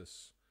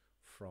status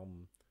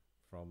from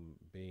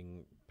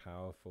being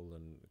powerful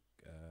and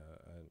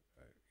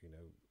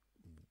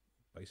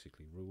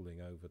basically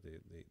ruling over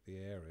the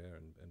area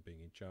and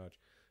being in charge,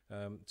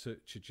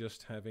 to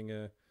just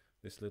having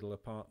this little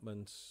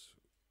apartment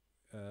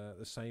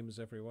the same as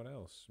everyone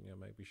else.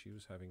 Maybe she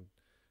was having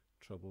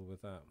trouble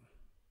with that.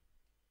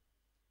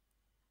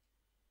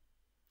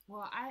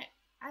 Well,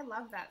 I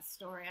love that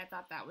story. I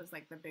thought that was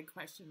like the big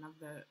question of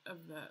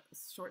the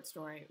short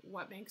story.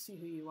 What makes you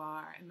who you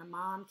are? And the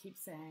mom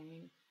keeps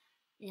saying,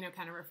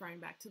 kind of referring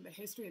back to the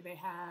history they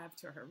have,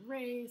 to her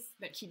race,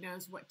 that she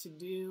knows what to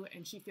do,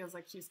 and she feels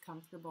like she's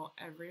comfortable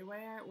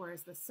everywhere.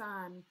 Whereas the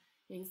son,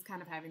 he's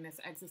kind of having this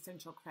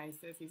existential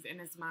crisis. He's in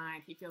his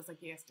mind. He feels like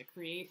he has to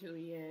create who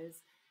he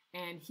is,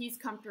 and he's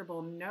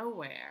comfortable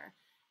nowhere.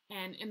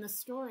 And in the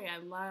story,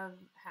 I love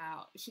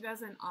how she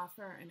doesn't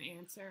offer an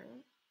answer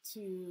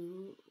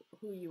to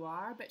who you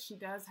are, but she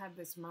does have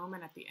this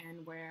moment at the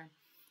end where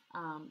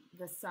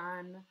the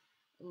son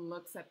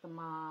looks at the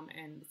mom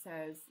and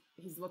says,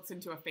 he looks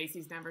into a face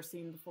he's never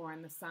seen before,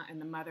 and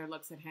the mother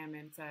looks at him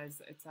and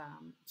says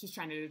she's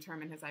trying to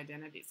determine his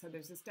identity. So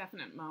there's this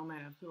definite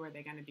moment of who are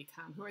they going to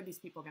become? Who are these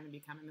people going to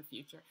become in the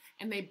future?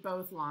 And they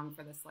both long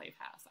for the slave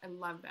house. I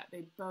love that.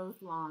 They both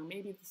long,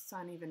 maybe the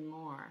son even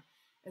more.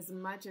 As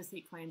much as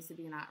he claims to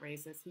be not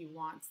racist, he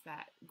wants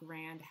that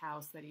grand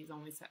house that he's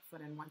only set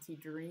foot in once he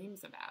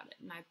dreams about it.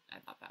 And I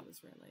thought that was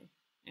really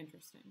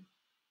interesting.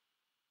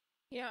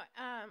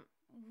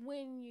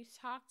 When you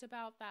talked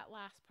about that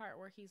last part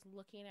where he's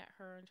looking at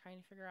her and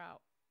trying to figure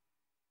out,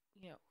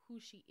 who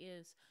she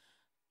is,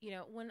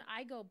 when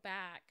I go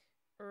back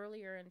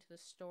earlier into the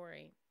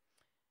story,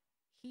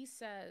 he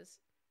says,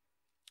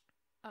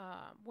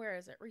 where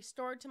is it?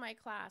 Restored to my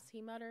class,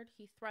 he muttered.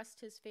 He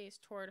thrust his face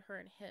toward her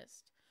and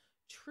hissed.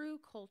 True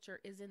culture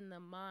is in the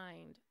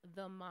mind.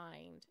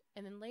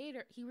 And then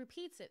later, he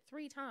repeats it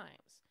 3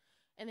 times.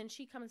 And then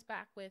she comes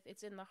back with,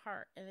 it's in the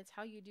heart, and it's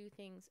how you do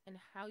things, and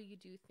how you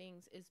do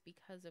things is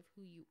because of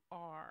who you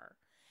are.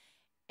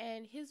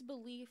 And his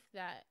belief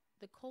that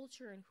the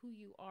culture and who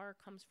you are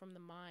comes from the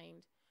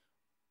mind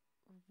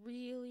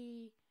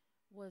really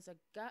was a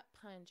gut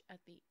punch at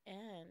the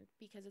end,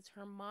 because it's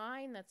her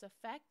mind that's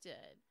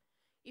affected.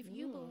 If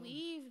you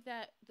believe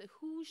that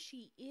who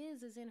she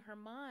is in her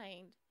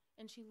mind,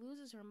 and she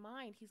loses her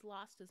mind, he's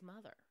lost his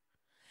mother.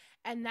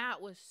 And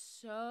that was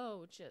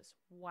so just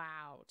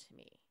wow to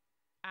me.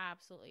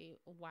 Absolutely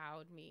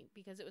wowed me,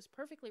 because it was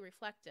perfectly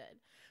reflected.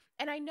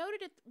 And I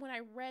noted it when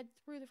I read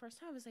through the first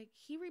time. I was like,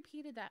 he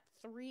repeated that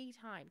 3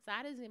 times.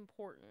 That is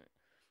important.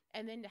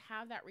 And then to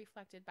have that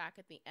reflected back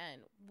at the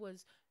end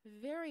was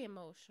very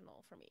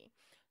emotional for me.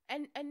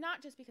 And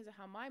not just because of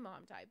how my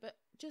mom died, but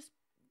just,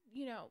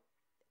 you know,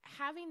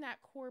 having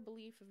that core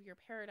belief of your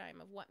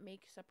paradigm of what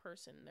makes a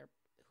person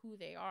who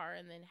they are,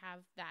 and then have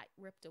that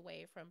ripped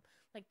away from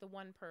like the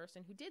one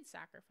person who did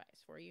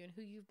sacrifice for you and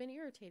who you've been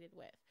irritated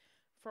with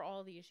for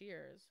all these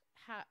years,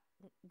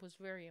 was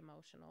very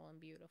emotional and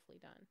beautifully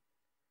done.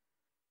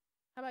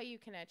 How about you,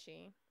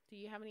 Kenechi? Do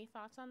you have any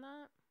thoughts on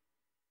that?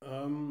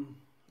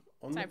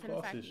 Aside from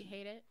the fact that you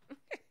hate it.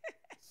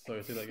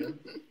 Sorry, say that again.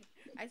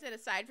 I said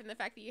aside from the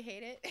fact that you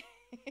hate it.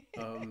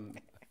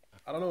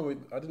 I don't know.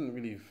 I didn't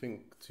really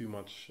think too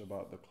much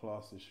about the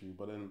class issue,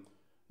 but then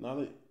now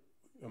that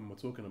we're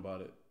talking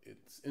about it,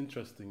 it's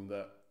interesting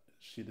that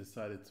she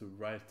decided to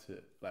write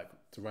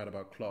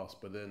about class,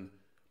 but then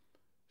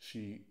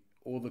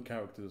all the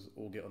characters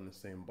all get on the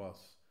same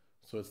bus.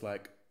 So it's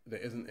like there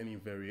isn't any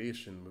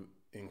variation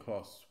in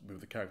class with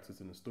the characters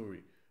in the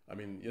story. I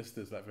mean, yes,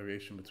 there's that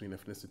variation between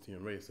ethnicity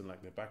and race and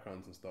like their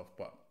backgrounds and stuff,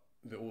 but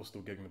they're all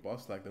still getting the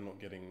bus. Like they're not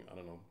getting, I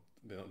don't know,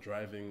 they're not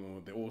driving,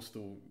 or they're all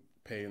still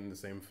paying the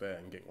same fare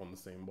and getting on the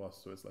same bus.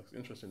 So it's like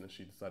interesting that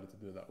she decided to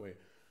do it that way.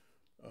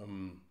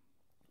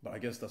 But I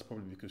guess that's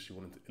probably because she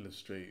wanted to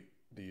illustrate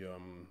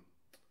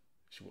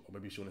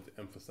maybe she wanted to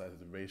emphasize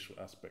the racial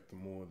aspect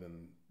more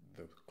than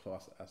the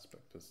class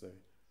aspect per se.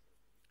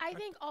 I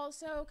think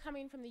also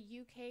coming from the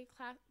UK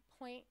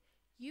point,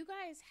 you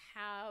guys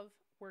have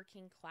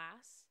working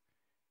class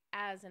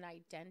as an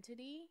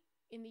identity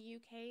in the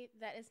UK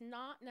that is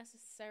not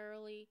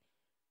necessarily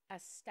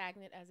as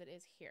stagnant as it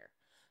is here.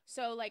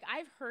 So like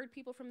I've heard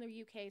people from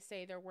the UK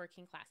say they're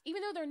working class,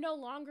 even though they're no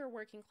longer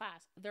working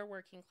class, they're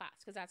working class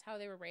because that's how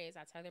they were raised.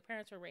 That's how their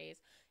parents were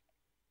raised.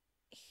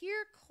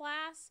 Here,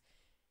 class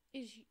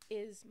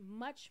is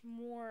much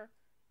more,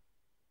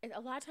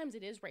 a lot of times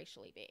it is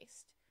racially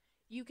based.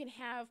 You can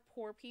have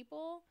poor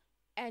people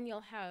and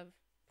you'll have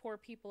poor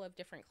people of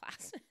different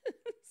classes,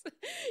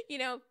 you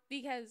know,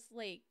 because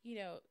like, you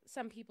know,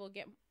 some people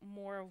get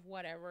more of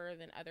whatever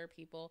than other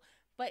people,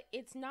 but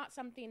it's not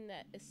something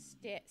that is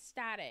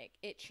static.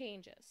 It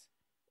changes.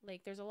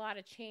 Like there's a lot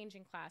of change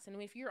in class.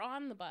 And if you're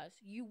on the bus,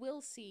 you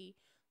will see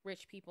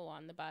rich people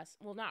on the bus.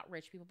 Well, not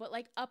rich people, but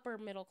like upper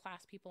middle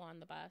class people on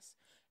the bus,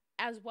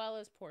 as well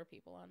as poor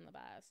people on the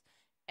bus,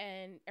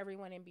 and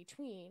everyone in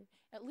between.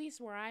 At least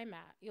where I'm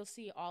at, you'll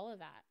see all of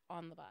that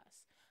on the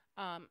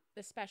bus.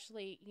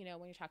 Especially, you know,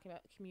 when you're talking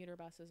about commuter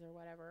buses or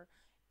whatever,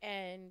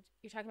 and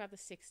you're talking about the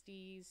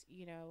 60s,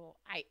 you know,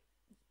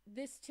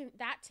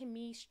 that to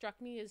me struck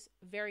me as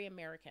very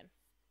American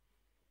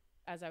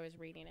as I was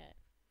reading it.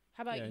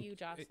 How about you,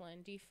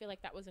 Jocelyn? Do you feel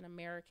like that was an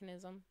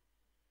Americanism?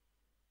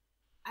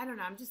 I don't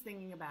know. I'm just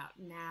thinking about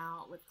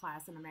now with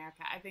class in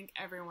America. I think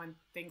everyone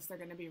thinks they're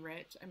going to be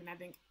rich. I mean, I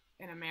think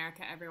in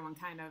America, everyone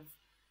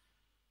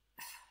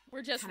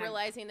we're just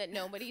realizing that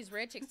nobody's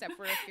rich except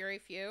for a very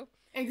few.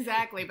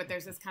 Exactly. But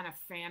there's this kind of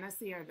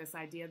fantasy or this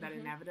idea that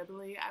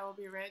inevitably I will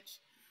be rich.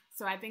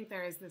 So I think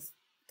there is this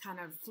kind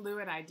of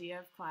fluid idea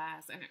of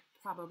class, and it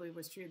probably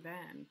was true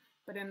then.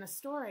 But in the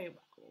story,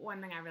 one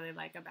thing I really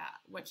like about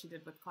what she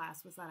did with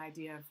class was that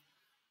idea of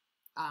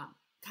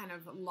kind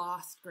of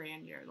lost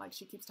grandeur. Like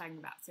she keeps talking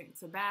about St.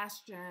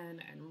 Sebastian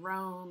and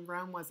Rome.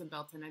 Rome wasn't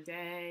built in a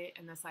day.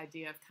 And this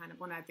idea of kind of,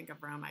 when I think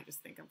of Rome, I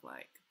just think of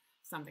like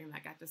something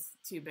that got just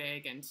too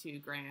big and too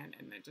grand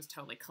and it just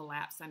totally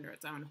collapsed under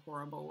its own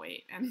horrible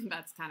weight. And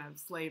that's kind of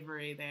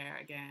slavery there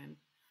again.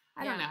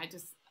 I don't know.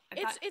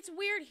 It's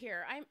weird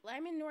here.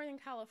 I'm in Northern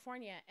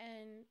California,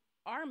 and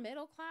our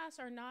middle class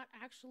are not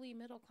actually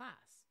middle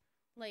class.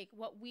 Like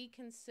what we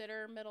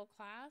consider middle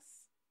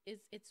class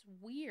it's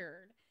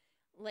weird.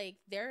 Like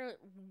they're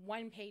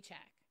one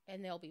paycheck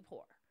and they'll be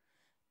poor,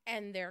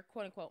 and they're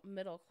quote unquote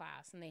middle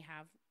class, and they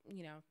have,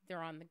 you know,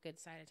 they're on the good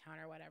side of town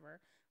or whatever.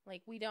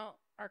 Like we don't,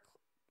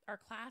 our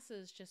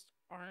classes just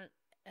aren't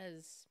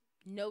as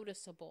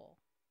noticeable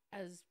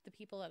as the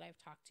people that I've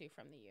talked to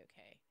from the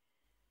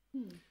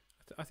UK.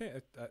 I think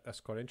that's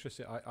quite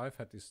interesting. I've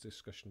had this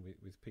discussion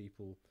with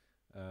people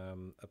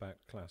about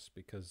class,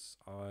 because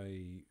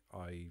I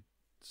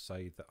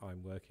say that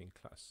I'm working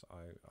class.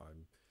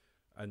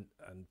 And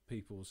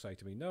people will say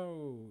to me,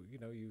 no, you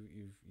know,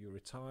 you're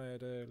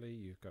retired early,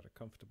 you've got a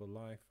comfortable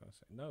life. I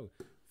say, no,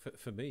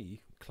 for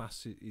me,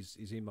 class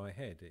is in my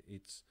head.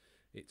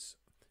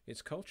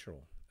 It's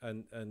cultural,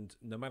 and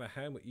no matter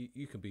how much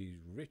you can be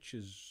rich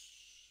as,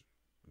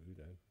 you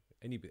know,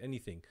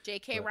 anything.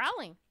 J.K.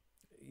 Rowling.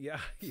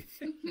 Yeah,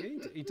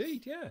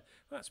 indeed, yeah.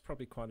 That's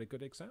probably quite a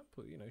good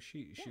example. You know,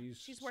 she's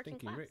stinking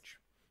class. Rich,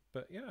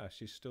 but yeah,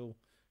 she's still,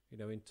 you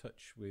know, in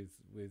touch with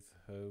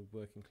her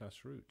working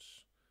class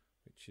roots.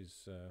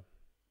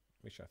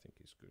 which I think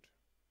is good.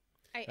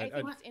 I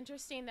think it's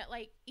interesting that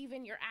like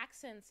even your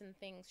accents and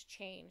things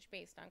change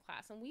based on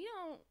class, and we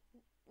don't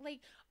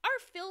like our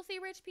filthy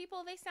rich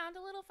people. They sound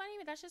a little funny,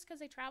 but that's just because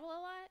they travel a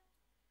lot.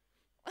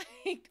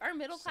 Like our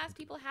middle class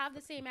people have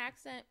the same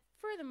accent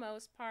for the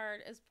most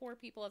part as poor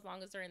people, as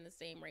long as they're in the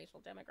same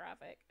racial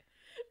demographic.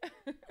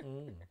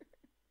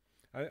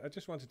 I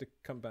just wanted to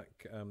come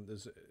back.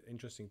 There's an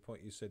interesting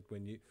point you said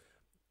when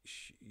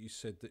you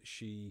said that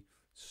she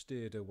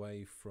steered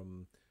away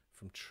from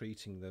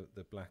treating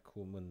the black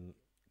woman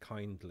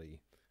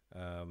kindly,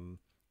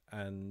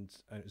 and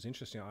it was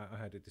interesting. I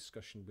had a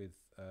discussion with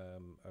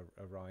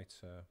a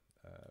writer,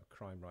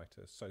 crime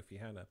writer, Sophie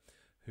Hannah,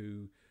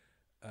 who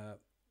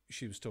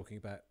she was talking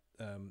about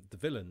the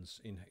villains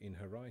in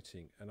her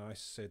writing, and I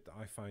said that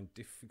I find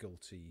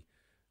difficulty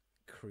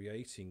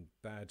creating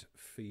bad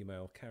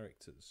female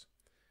characters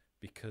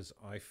because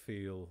I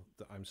feel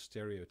that I'm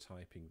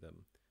stereotyping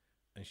them,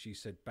 and she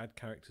said bad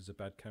characters are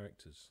bad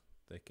characters.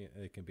 They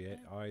can be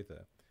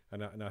either,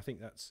 and I think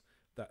that's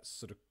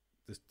sort of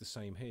the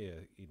same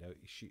here. You know,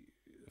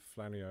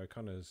 Flannery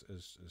O'Connor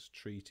has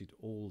treated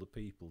all the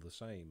people the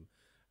same,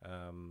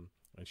 and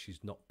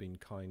she's not been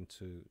kind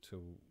to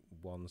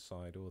one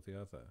side or the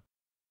other.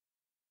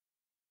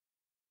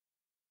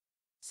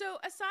 So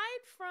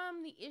aside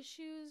from the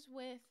issues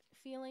with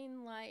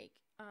feeling like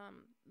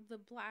the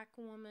black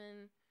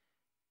woman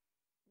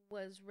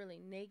was really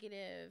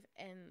negative,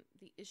 and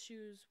the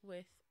issues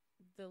with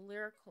the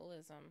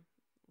lyricism,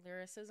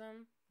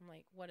 I'm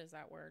like, what is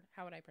that word?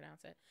 How would I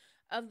pronounce it?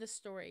 Of the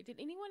story. Did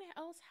anyone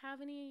else have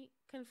any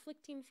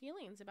conflicting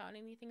feelings about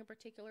anything in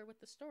particular with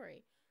the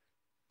story?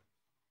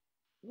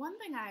 One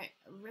thing I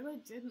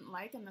really didn't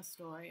like in the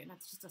story, and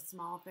it's just a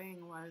small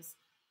thing, was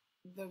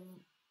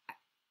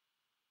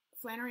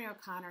Flannery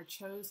O'Connor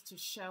chose to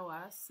show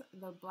us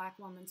the black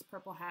woman's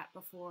purple hat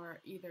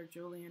before either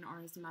Julian or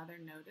his mother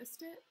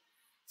noticed it.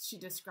 She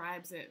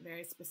describes it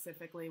very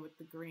specifically with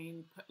the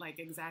green, like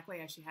exactly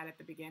as she had at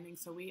the beginning.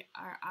 So we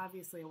are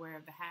obviously aware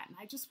of the hat. And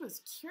I just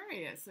was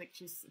curious, like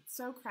she's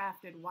so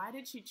crafted. Why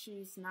did she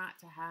choose not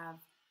to have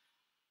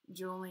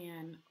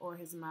Julian or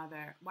his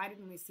mother? Why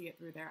didn't we see it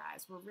through their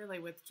eyes? We're really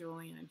with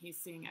Julian, and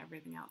he's seeing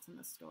everything else in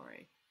the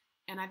story.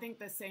 And I think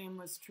the same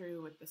was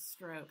true with the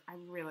stroke. I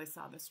really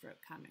saw the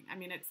stroke coming. I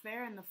mean, it's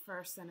there in the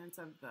first sentence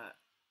of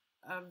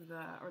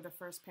the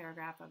first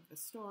paragraph of the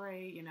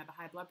story, you know, the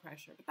high blood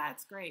pressure, but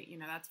that's great. You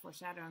know, that's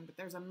foreshadowing. But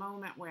there's a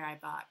moment where I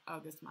thought,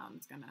 oh, this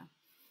mom's gonna,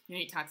 you know,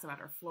 he talks about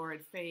her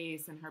florid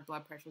face and her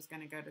blood pressure's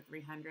going to go to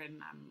 300. And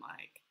I'm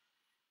like,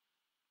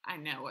 I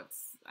know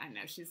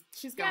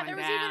she's going down. Yeah, there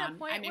was even a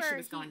point I knew where she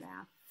was going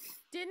down.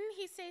 Didn't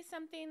he say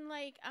something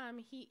like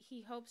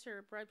he hopes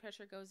her blood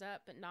pressure goes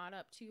up, but not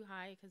up too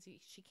high because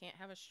she can't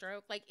have a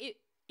stroke? Like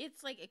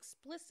it's like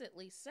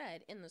explicitly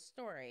said in the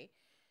story.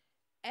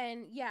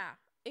 And yeah,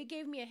 it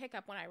gave me a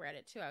hiccup when I read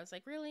it too. I was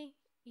like, really?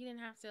 You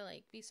didn't have to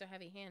like be so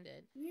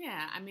heavy-handed.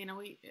 Yeah, I mean,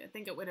 I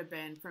think it would have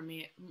been for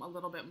me a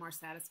little bit more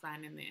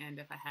satisfying in the end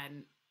if I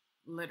hadn't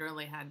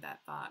literally had that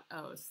thought.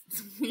 Oh,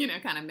 you know,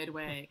 kind of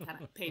midway,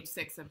 kind of page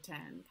 6 of 10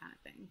 kind of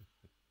thing.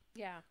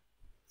 Yeah.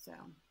 So.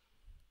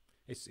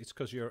 It's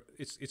because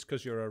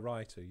you're a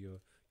writer.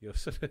 You're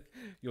sort of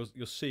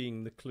you're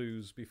seeing the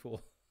clues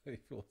before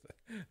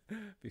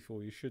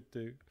you should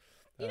do.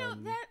 You know,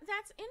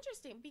 that's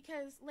interesting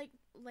because like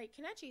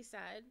Kenechi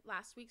said,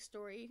 last week's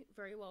story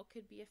very well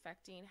could be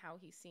affecting how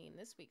he's seeing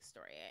this week's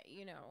story.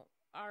 You know,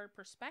 our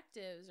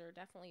perspectives are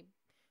definitely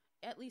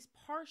at least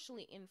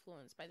partially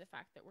influenced by the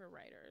fact that we're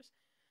writers.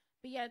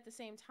 But yet at the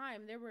same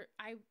time,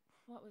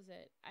 what was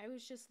it? I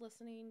was just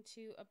listening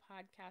to a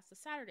podcast, the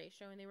Saturday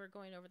Show, and they were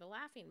going over The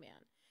Laughing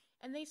Man.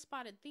 And they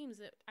spotted themes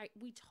that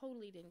we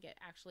totally didn't get.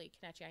 Actually,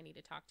 Kenechi, I need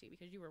to talk to you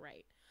because you were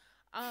right.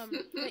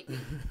 Like,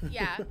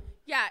 yeah.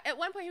 At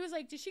one point, he was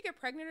like, "Did she get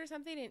pregnant or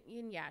something?"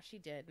 And yeah, she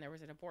did. And there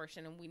was an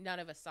abortion, and none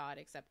of us saw it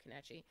except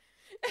Kenechi.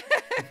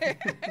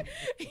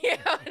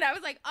 And I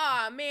was like,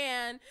 "Oh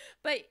man!"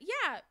 But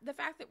yeah, the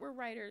fact that we're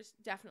writers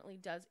definitely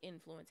does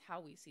influence how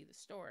we see the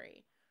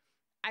story.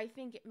 I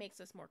think it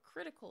makes us more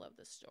critical of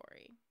the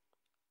story,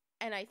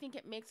 and I think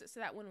it makes it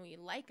so that when we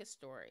like a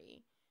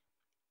story,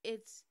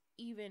 it's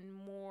even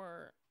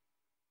more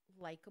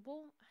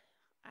likable.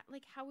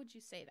 Like, how would you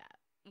say that?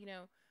 You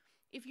know,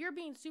 if you're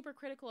being super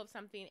critical of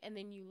something and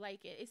then you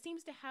like it, it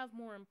seems to have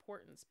more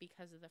importance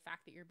because of the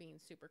fact that you're being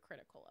super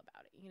critical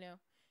about it, you know?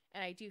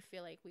 And I do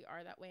feel like we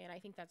are that way, and I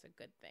think that's a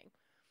good thing.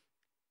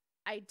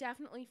 I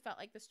definitely felt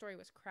like the story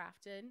was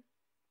crafted.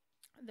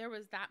 There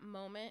was that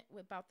moment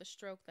about the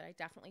stroke that I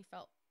definitely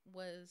felt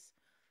was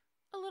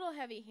a little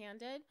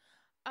heavy-handed.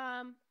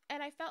 And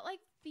I felt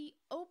like the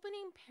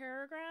opening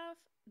paragraph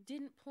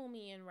didn't pull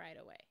me in right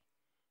away.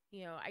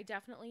 You know, I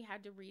definitely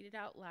had to read it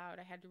out loud.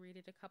 I had to read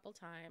it a couple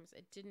times.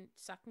 It didn't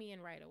suck me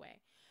in right away.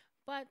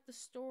 But the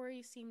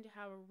story seemed to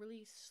have a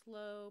really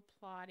slow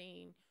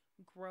plotting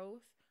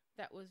growth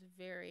that was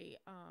very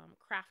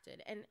crafted.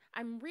 And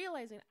I'm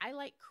realizing I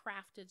like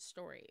crafted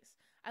stories.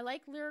 I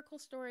like lyrical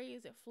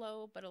stories that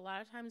flow, but a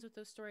lot of times with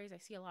those stories, I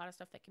see a lot of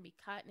stuff that can be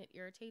cut and it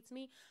irritates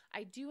me.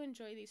 I do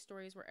enjoy these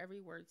stories where every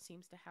word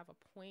seems to have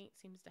a point,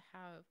 seems to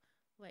have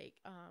like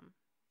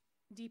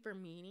deeper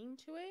meaning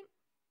to it.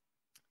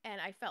 And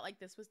I felt like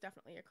this was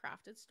definitely a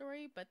crafted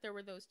story, but there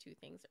were those two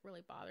things that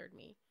really bothered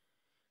me.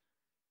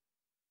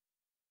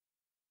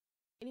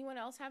 Anyone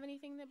else have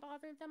anything that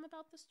bothered them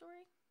about the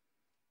story?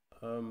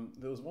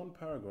 There was one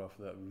paragraph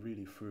that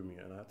really threw me,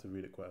 and I had to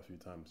read it quite a few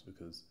times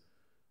because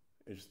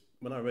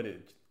when I read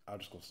it, I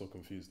just got so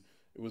confused.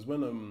 It was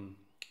when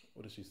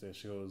what did she say?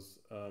 She goes,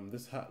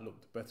 "This hat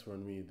looked better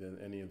on me than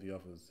any of the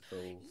others." So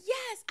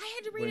yes, I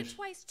had to read it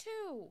twice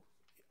too.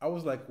 I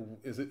was like,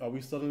 are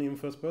we suddenly in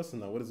first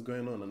person now? What is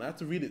going on? And I had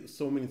to read it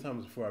so many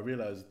times before I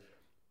realized,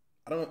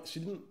 she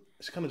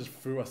kind of just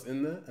threw us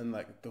in there, and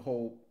like the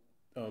whole,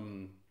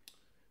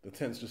 the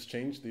tense just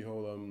changed. The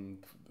whole,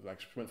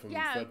 like she went from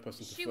third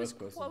person to first person. She was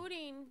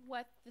quoting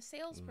what the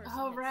salesperson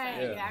Oh, right.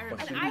 said. Yeah, I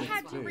remember. And I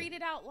had to read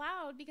it out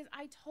loud because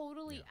I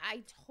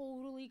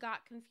totally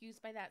got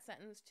confused by that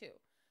sentence too.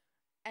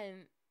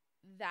 And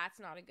that's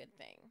not a good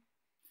thing.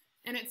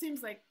 And it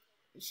seems like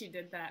she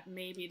did that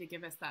maybe to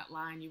give us that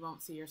line, "You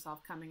won't see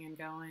yourself coming and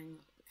going,"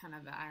 kind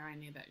of the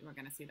irony that we're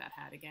going to see that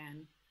hat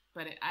again.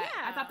 But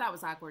I thought that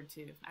was awkward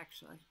too,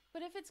 actually.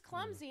 But if it's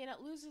clumsy and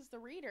it loses the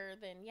reader,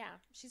 then yeah,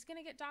 she's going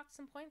to get docked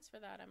some points for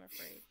that, I'm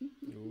afraid.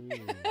 Ooh.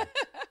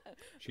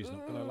 She's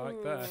not going to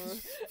like that.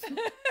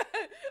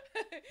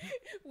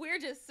 We're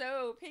just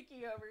so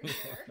picky over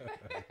here.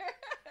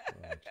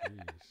 Oh,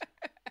 jeez.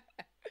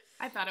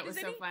 I thought it was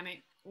so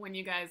funny when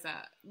you guys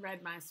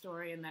read my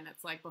story, and then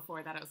it's like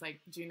before that it was like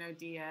Junot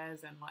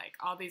Diaz and like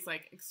all these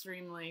like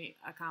extremely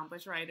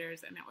accomplished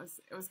writers, and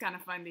it was kind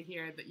of fun to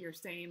hear that your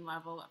same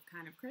level of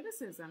kind of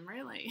criticism,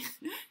 really.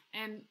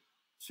 And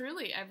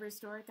truly every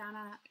story kind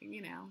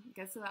of,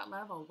 gets to that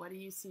level. What do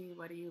you see?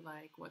 What do you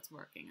like? What's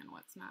working and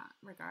what's not,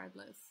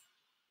 regardless.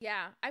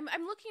 Yeah, I'm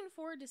looking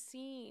forward to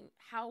seeing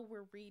how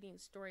we're reading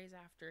stories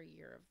after a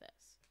year of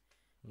this.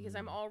 Because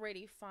I'm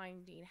already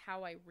finding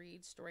how I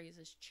read stories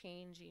is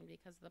changing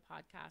because of the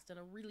podcast in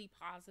a really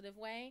positive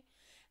way.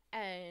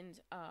 And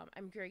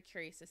I'm very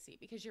curious to see,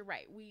 because you're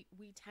right. We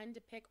tend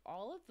to pick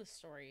all of the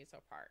stories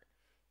apart.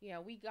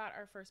 We got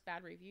our first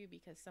bad review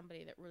because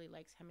somebody that really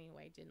likes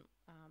Hemingway didn't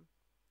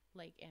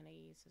like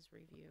Anais'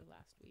 review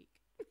last week.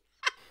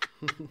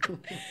 I'm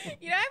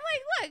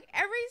like, look,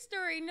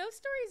 no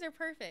stories are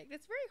perfect.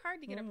 It's very hard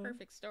to get a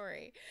perfect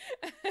story.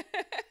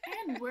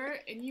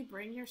 And you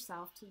bring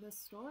yourself to the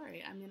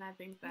story. I mean, I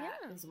think that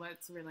is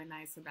what's really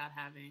nice about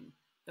having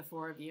the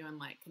four of you, and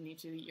like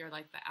Kenechi, you're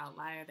like the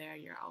outlier there.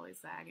 You're always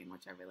zagging,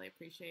 which I really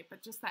appreciate.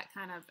 But just that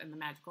kind of, and the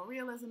magical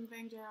realism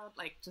thing, Gerald,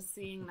 like just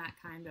seeing that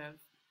kind of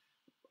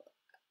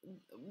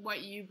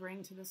what you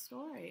bring to the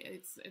story,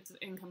 it's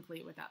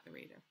incomplete without the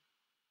reader.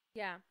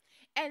 Yeah.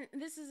 And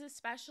this is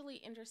especially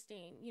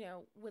interesting,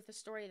 with a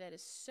story that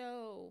is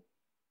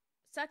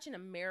such an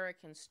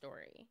American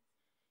story.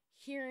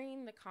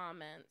 Hearing the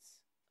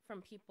comments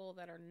from people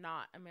that are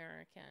not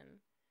American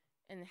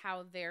and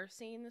how they're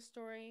seeing the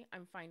story,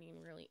 I'm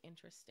finding really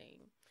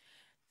interesting.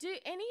 Do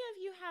any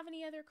of you have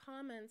any other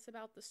comments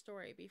about the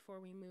story before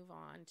we move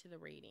on to the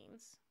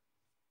ratings?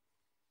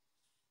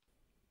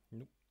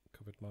 Nope,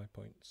 covered my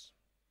points.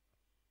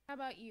 How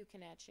about you,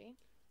 Kenechi?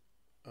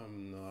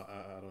 No,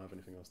 I don't have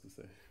anything else to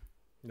say.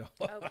 No.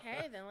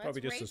 Okay, then let's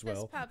rate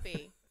this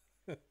puppy.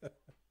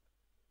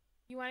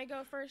 You want to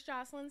go first,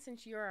 Jocelyn,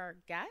 since you're our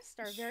guest,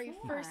 our very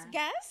first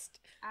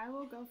guest? I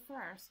will go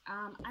first.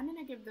 I'm going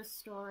to give this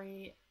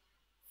story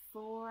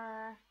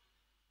 4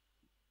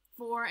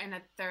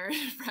 1/3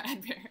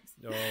 Bradberries.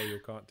 No, you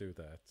can't do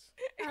that.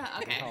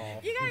 Okay. Oh.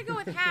 You got to go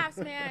with halves,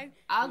 man.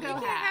 I'll go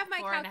half. I half. have my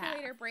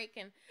calculator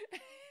breaking.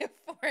 I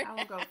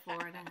will go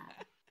 4.5.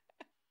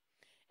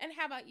 And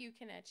how about you,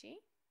 Kenechi?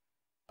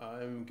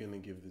 I'm going to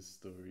give this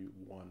story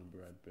 1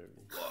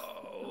 Bradberry.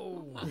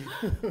 Whoa!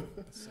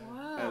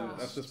 And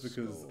that's just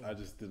because I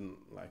just didn't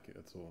like it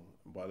at all.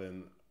 But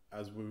then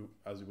as we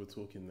were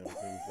talking, there were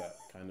things that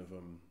kind of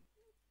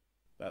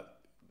that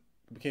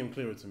became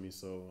clearer to me,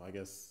 so I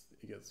guess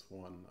it gets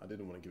 1. I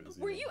didn't want to give it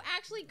 0. Were you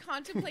actually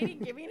contemplating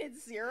giving it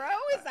 0?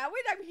 Is that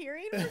what I'm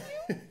hearing from you?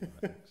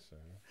 I think so.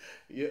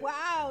 Yeah.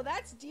 Wow,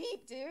 that's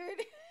deep,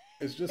 dude.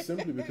 It's just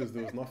simply because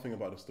there was nothing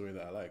about the story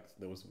that I liked.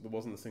 There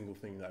wasn't a single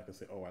thing that I could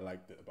say, oh, I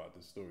liked it about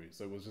this story.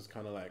 So it was just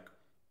kind of like,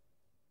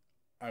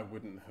 I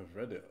wouldn't have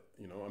read it.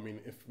 I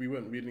mean, if we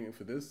weren't reading it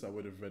for this, I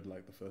would have read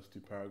like the first 2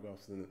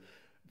 paragraphs. And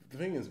the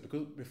thing is,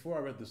 because before I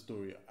read the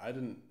story, I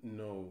didn't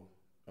know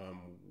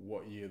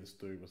what year the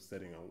story was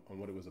setting on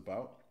what it was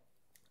about.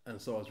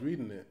 And so I was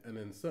reading it, and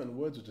then certain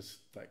words were just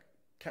like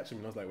catching me.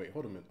 And I was like, wait,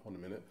 hold a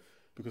minute.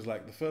 Because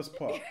like the first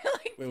part,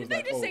 like, it was did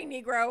like, they just say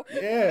Negro?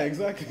 Yeah,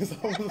 exactly. So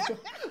I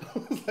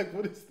was like,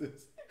 what is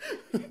this?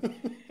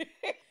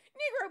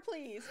 Negro,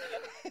 please.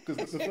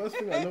 Because the first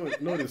thing I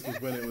noticed was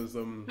when it was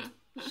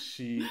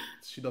she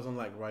doesn't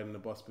like riding the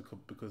bus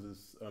because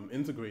it's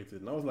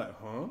integrated, and I was like,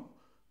 huh?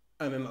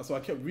 And then so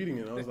I kept reading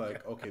it, and I was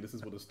like, okay, this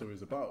is what the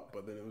story's about.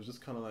 But then it was just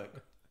kind of like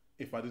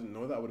if I didn't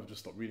know that, I would have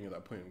just stopped reading at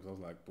that point because I was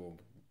like, well,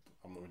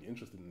 I'm not really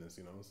interested in this,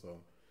 you know. So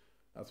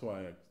that's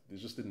why it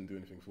just didn't do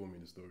anything for me,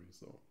 the story.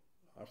 So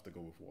I have to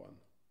go with 1.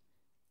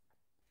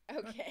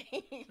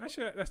 Okay.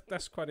 Actually,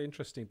 that's quite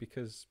interesting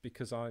because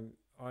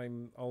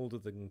I'm older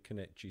than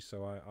Kenechi,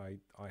 so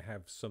I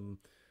have some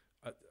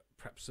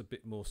perhaps a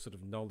bit more sort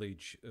of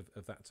knowledge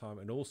of that time,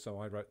 and also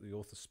I wrote the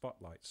author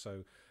spotlight,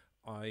 so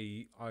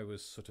I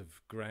was sort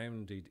of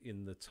grounded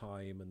in the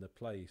time and the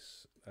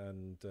place,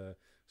 and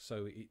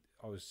so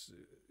I was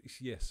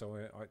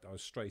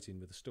straight in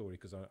with the story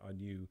because I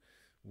knew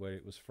where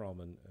it was from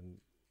and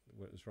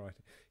where it was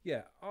writing.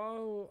 Yeah,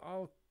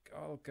 I'll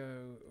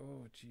go.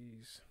 Oh,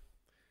 geez.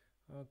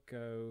 I'll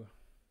go.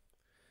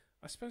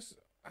 I suppose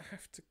I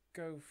have to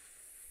go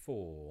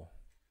 4.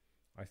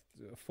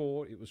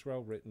 4. It was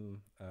well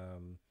written.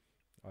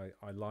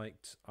 I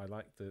liked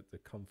the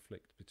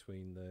conflict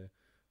between the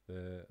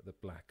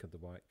black and the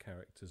white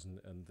characters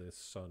and the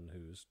son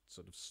who was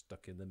sort of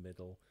stuck in the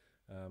middle.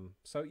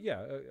 So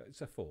yeah,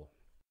 it's a 4.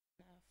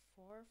 A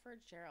 4 for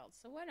Gerald.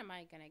 So what am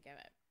I gonna give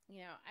it?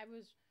 You know, I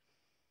was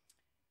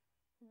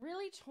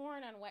really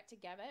torn on what to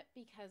give it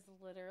because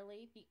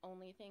literally the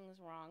only things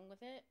wrong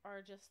with it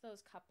are just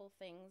those couple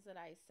things that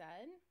I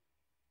said.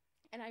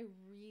 And I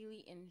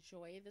really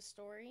enjoy the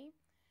story.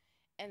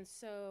 And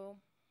so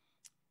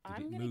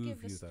I'm going to give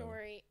the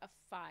story a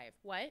 5.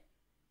 What?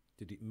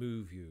 Did it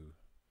move you?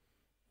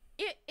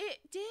 It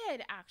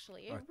did,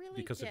 actually. It really did.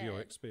 Because of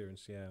your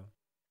experience, yeah.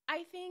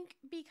 I think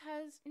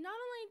because, not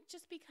only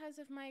just because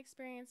of my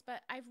experience,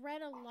 but I've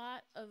read a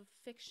lot of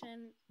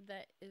fiction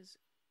that is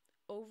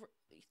over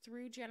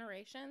through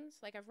generations.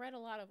 Like, I've read a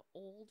lot of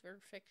older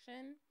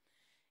fiction,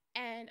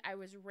 and I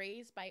was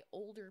raised by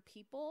older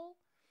people.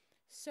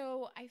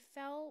 So I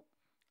felt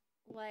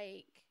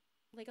like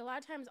a lot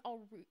of times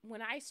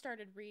when I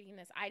started reading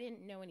this, I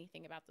didn't know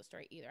anything about the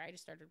story either. I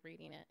just started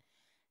reading it.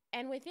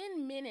 And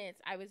within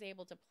minutes, I was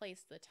able to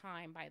place the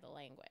time by the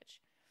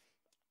language.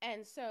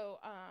 And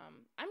so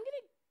I'm going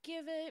to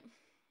give it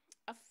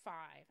a 5.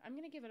 I'm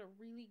going to give it a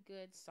really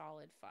good,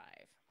 solid 5.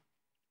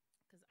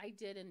 Because I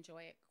did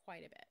enjoy it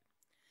quite a bit.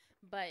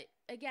 But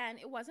again,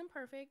 it wasn't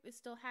perfect. It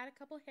still had a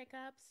couple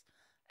hiccups.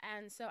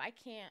 And so I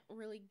can't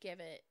really give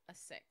it a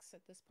 6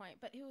 at this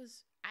point. But it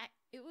was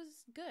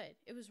good.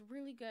 It was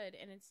really good.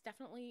 And it's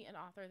definitely an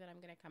author that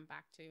I'm going to come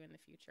back to in the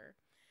future.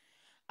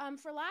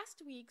 For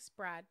last week's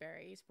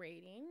Bradbury's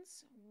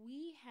ratings,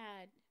 we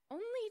had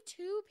only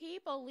 2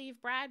 people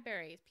leave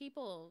Bradbury's.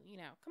 People, you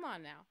know, come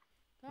on now.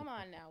 Come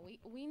on now.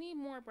 We need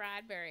more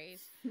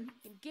Bradbury's.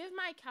 Give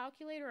my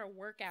calculator a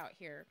workout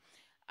here.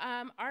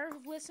 Our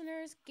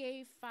listeners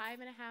gave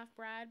 5.5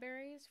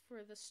 Bradbury's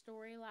for the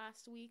story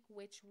last week,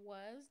 which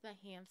was The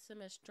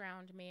Handsomest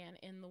Drowned Man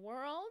in the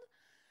World.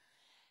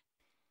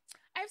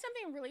 I have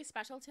something really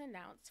special to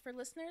announce. For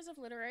listeners of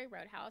Literary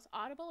Roadhouse,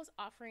 Audible is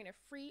offering a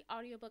free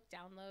audiobook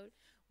download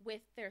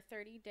with their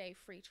 30-day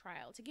free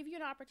trial to give you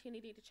an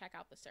opportunity to check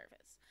out the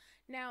service.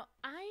 Now,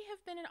 I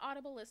have been an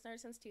Audible listener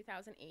since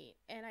 2008,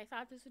 and I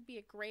thought this would be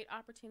a great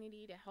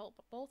opportunity to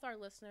help both our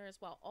listeners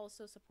while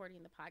also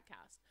supporting the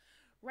podcast.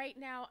 Right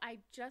now, I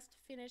just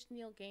finished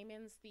Neil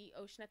Gaiman's The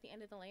Ocean at the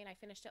End of the Lane. I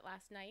finished it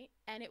last night,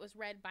 and it was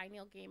read by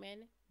Neil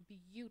Gaiman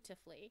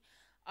beautifully.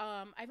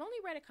 I've only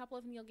read a couple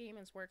of Neil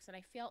Gaiman's works, and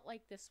I felt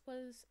like this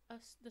was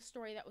the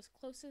story that was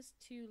closest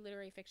to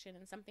literary fiction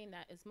and something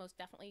that is most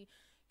definitely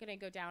going to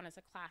go down as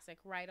a classic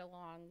right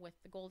along with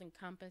The Golden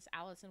Compass,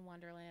 Alice in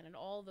Wonderland, and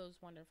all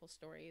those wonderful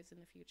stories in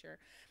the future.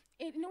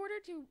 In order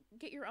to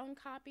get your own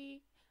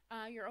copy,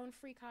 your own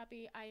free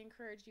copy, I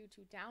encourage you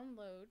to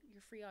download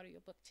your free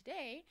audiobook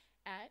today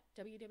at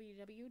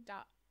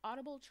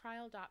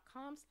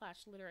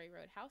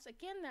www.audibletrial.com/literary-roadhouse.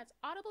 Again, that's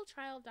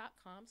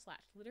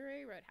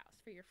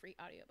audibletrial.com/literary-roadhouse for your free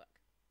audiobook.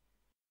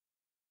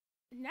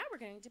 Now we're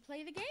going to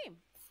play the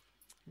game.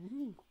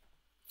 Woohoo.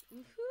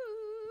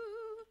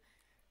 Woohoo.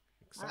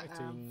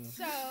 Exciting.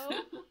 So,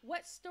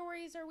 what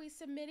stories are we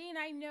submitting?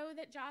 I know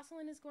that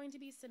Jocelyn is going to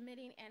be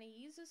submitting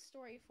Anais'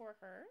 story for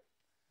her.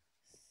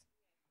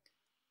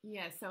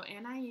 Yeah, so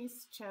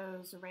Anais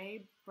chose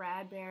Ray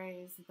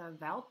Bradbury's The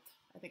Veldt.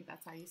 I think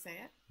that's how you say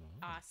it.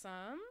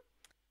 Awesome.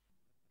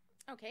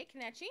 Okay,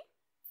 Kenechi.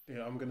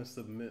 Yeah, I'm going to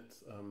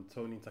submit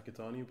Tony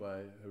Takitani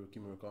by Haruki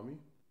Murakami.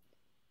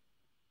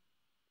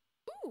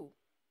 Ooh.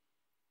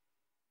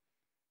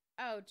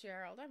 Oh,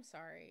 Gerald, I'm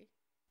sorry.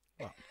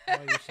 Well, why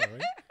are you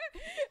sorry?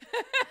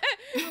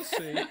 We'll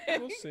see.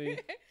 We'll see.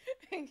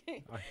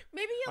 Okay.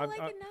 Maybe you'll like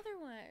another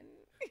one.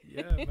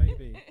 Yeah,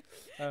 maybe.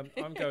 I'm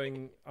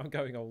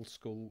going old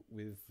school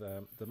with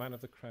The Man of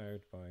the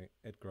Crowd by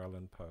Edgar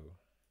Allan Poe.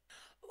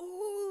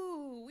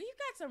 Ooh, we've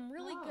got some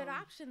really good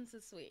options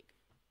this week.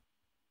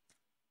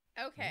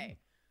 Okay,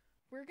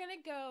 we're going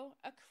to go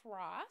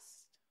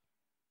across.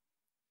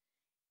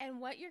 And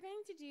what you're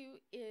going to do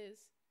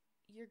is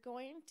you're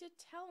going to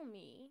tell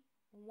me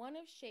one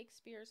of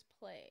Shakespeare's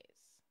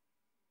plays.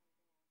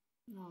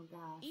 Oh,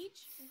 gosh.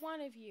 Each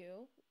one of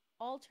you,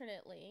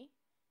 alternately,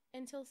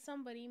 until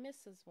somebody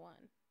misses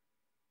one.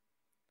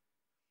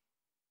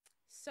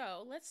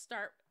 So let's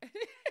start.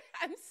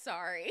 I'm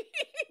sorry.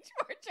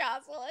 for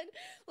Jocelyn.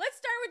 Let's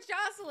start with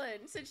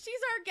Jocelyn, since she's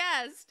our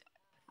guest.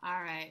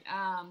 All right.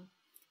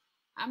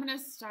 I'm going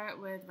to start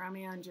with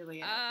Romeo and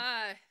Juliet.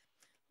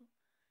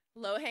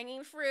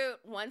 Low-hanging fruit.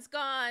 One's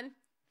gone.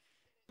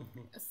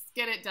 Let's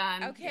get it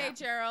done. Okay, yeah.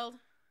 Gerald.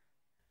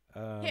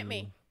 Hit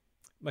me.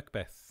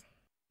 Macbeth.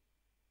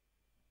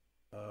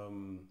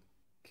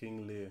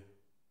 King Lear.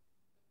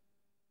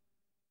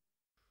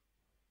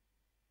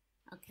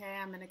 Okay,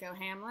 I'm going to go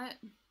Hamlet.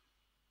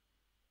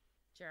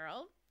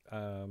 Gerald.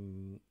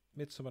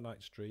 Midsummer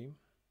Night's Dream.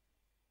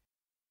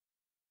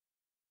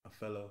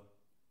 Othello.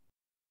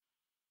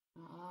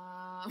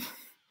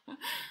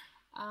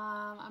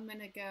 I'm going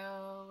to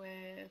go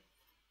with...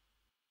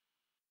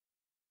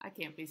 I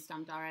can't be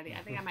stumped already. I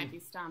think I might be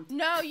stumped.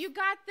 No, you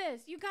got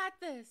this. You got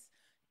this.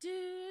 Do,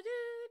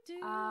 do, do,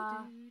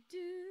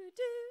 do,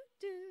 do,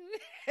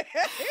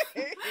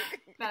 do.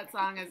 That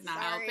song is not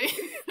helping.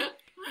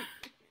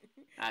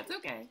 That's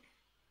okay.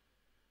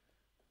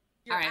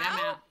 You're all right,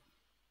 out?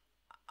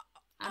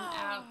 I'm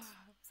out.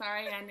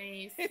 Sorry,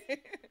 Anais.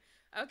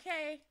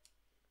 Okay.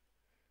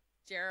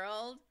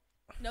 Gerald.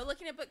 No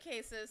looking at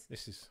bookcases.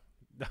 This is...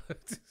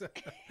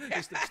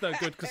 it's no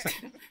good because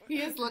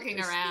he is looking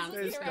around.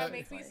 Looking around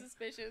makes me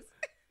suspicious.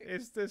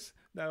 Is this?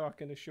 No, I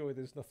can assure you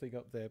there's nothing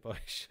up there by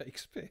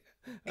Shakespeare.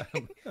 Oh,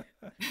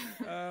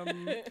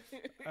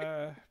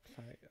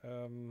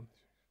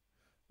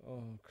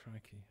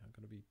 crikey. I'm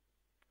going to be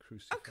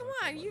crucified. Oh, come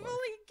on. You've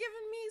only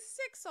given me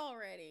 6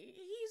 already.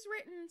 He's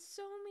written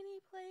so many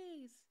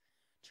plays.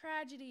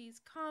 Tragedies,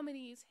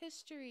 comedies,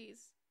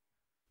 histories.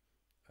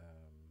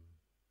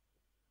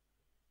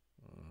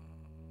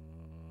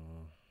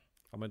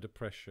 I'm under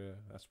pressure.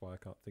 That's why I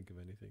can't think of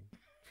anything.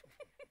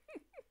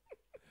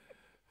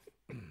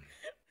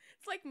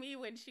 It's like me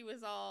when she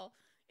was all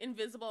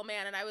Invisible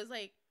Man, and I was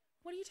like,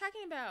 what are you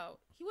talking about?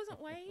 He wasn't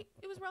white.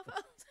 It was Ralph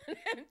Ellison.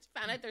 And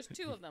found out there's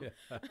 2 of them.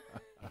 Yeah.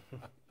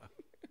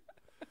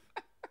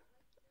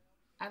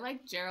 I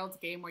like Gerald's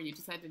game where you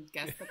just had to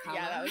guess the color.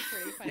 Yeah, that was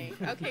pretty funny.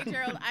 Okay,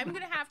 Gerald, I'm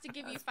going to have to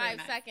give you 5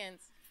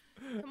 seconds.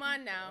 Come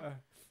on now.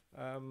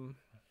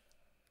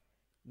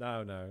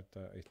 No.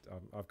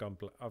 I've gone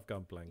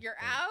blank. You're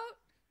out?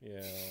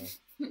 Yeah.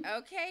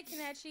 Okay,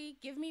 Kenechi,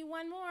 give me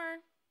one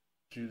more.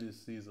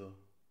 Julius Caesar.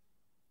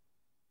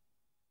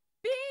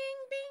 Bing,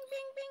 bing,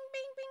 bing, bing,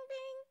 bing, bing,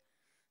 bing.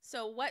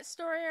 So what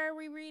story are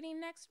we reading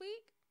next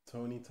week?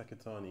 Tony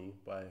Takatani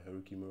by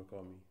Haruki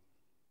Murakami.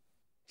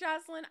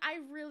 Jocelyn, I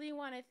really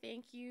want to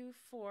thank you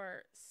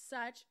for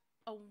such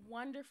a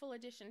wonderful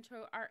addition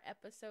to our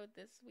episode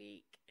this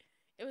week.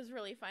 It was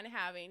really fun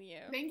having you.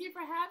 Thank you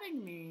for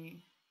having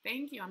me.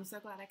 Thank you. I'm so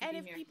glad I could be here.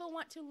 And if people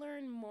want to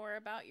learn more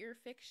about your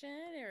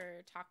fiction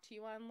or talk to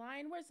you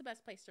online, where's the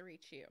best place to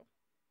reach you?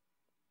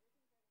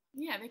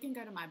 Yeah, they can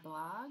go to my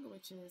blog,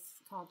 which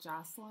is called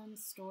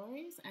Jocelyn's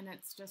Stories, and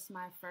it's just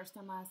my first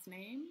and last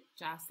name,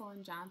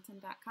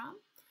 jocelynjohnson.com,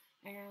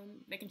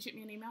 and they can shoot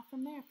me an email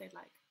from there if they'd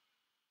like.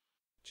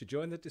 To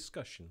join the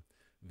discussion,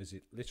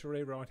 visit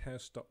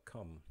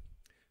literaryroadhouse.com.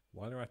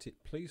 While you're at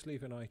it, please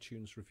leave an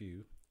iTunes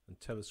review and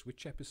tell us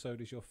which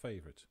episode is your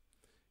favourite.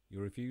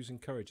 Your reviews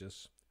encourage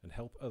us and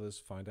help others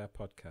find our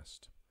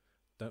podcast.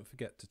 Don't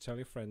forget to tell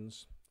your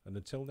friends, and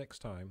until next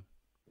time,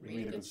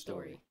 read a good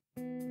story.